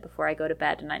read Reddit before I go to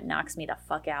bed, and it knocks me the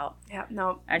fuck out. Yeah,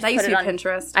 no, that used to be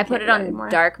Pinterest. I put it on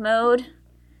dark mode,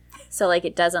 so like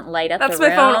it doesn't light up. That's the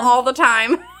my phone all the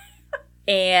time.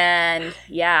 And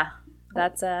yeah,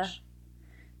 that's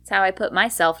how I put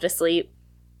myself to sleep.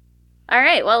 All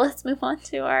right, well, let's move on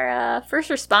to our first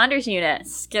responders unit.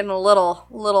 It's getting a little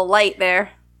light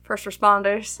there, first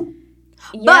responders.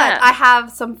 Yeah. But I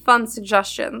have some fun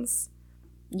suggestions.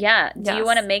 Yeah. Do you Yes.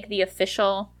 want to make the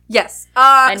official Yes.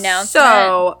 announcement?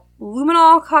 So,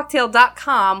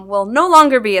 luminolcocktail.com will no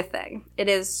longer be a thing. It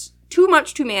is too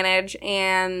much to manage,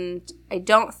 and I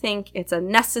don't think it's a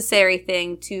necessary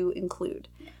thing to include.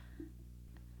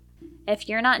 If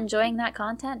you're not enjoying that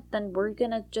content, then we're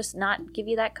going to just not give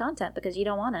you that content because you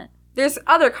don't want it. There's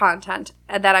other content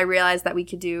that I realized that we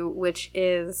could do, which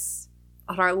is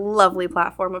on our lovely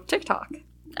platform of TikTok,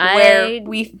 where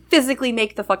we physically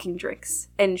make the fucking drinks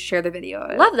and share the video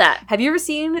of it. Love that. Have you ever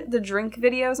seen the drink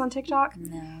videos on TikTok?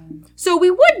 No. So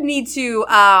we would need to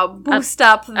boost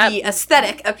up the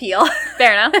aesthetic appeal.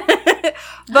 Fair enough.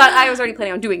 But I was already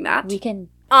planning on doing that. We can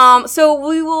So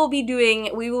we will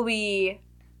be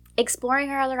exploring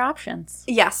our other options.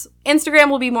 yes, Instagram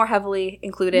will be more heavily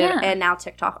included, Yeah. and now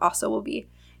TikTok also will be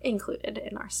included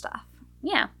in our stuff.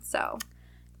 Yeah. So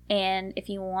And if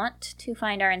you want to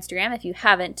find our Instagram, if you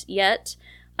haven't yet,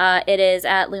 it is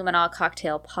at Luminol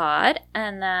Cocktail Pod.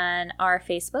 And then our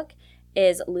Facebook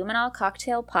is Luminol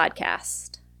Cocktail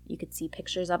Podcast. You could see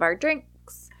pictures of our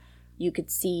drinks. You could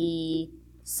see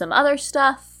some other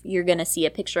stuff. You're going to see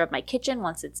a picture of my kitchen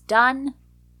once it's done.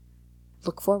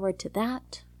 Look forward to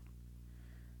that.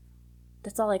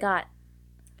 That's all I got.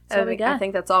 That's all we got. I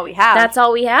think that's all we have. That's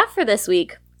all we have for this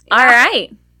week. Yeah. All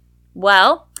right.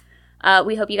 Well,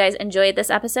 we hope you guys enjoyed this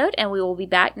episode, and we will be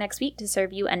back next week to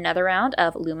serve you another round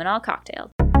of Luminol cocktails.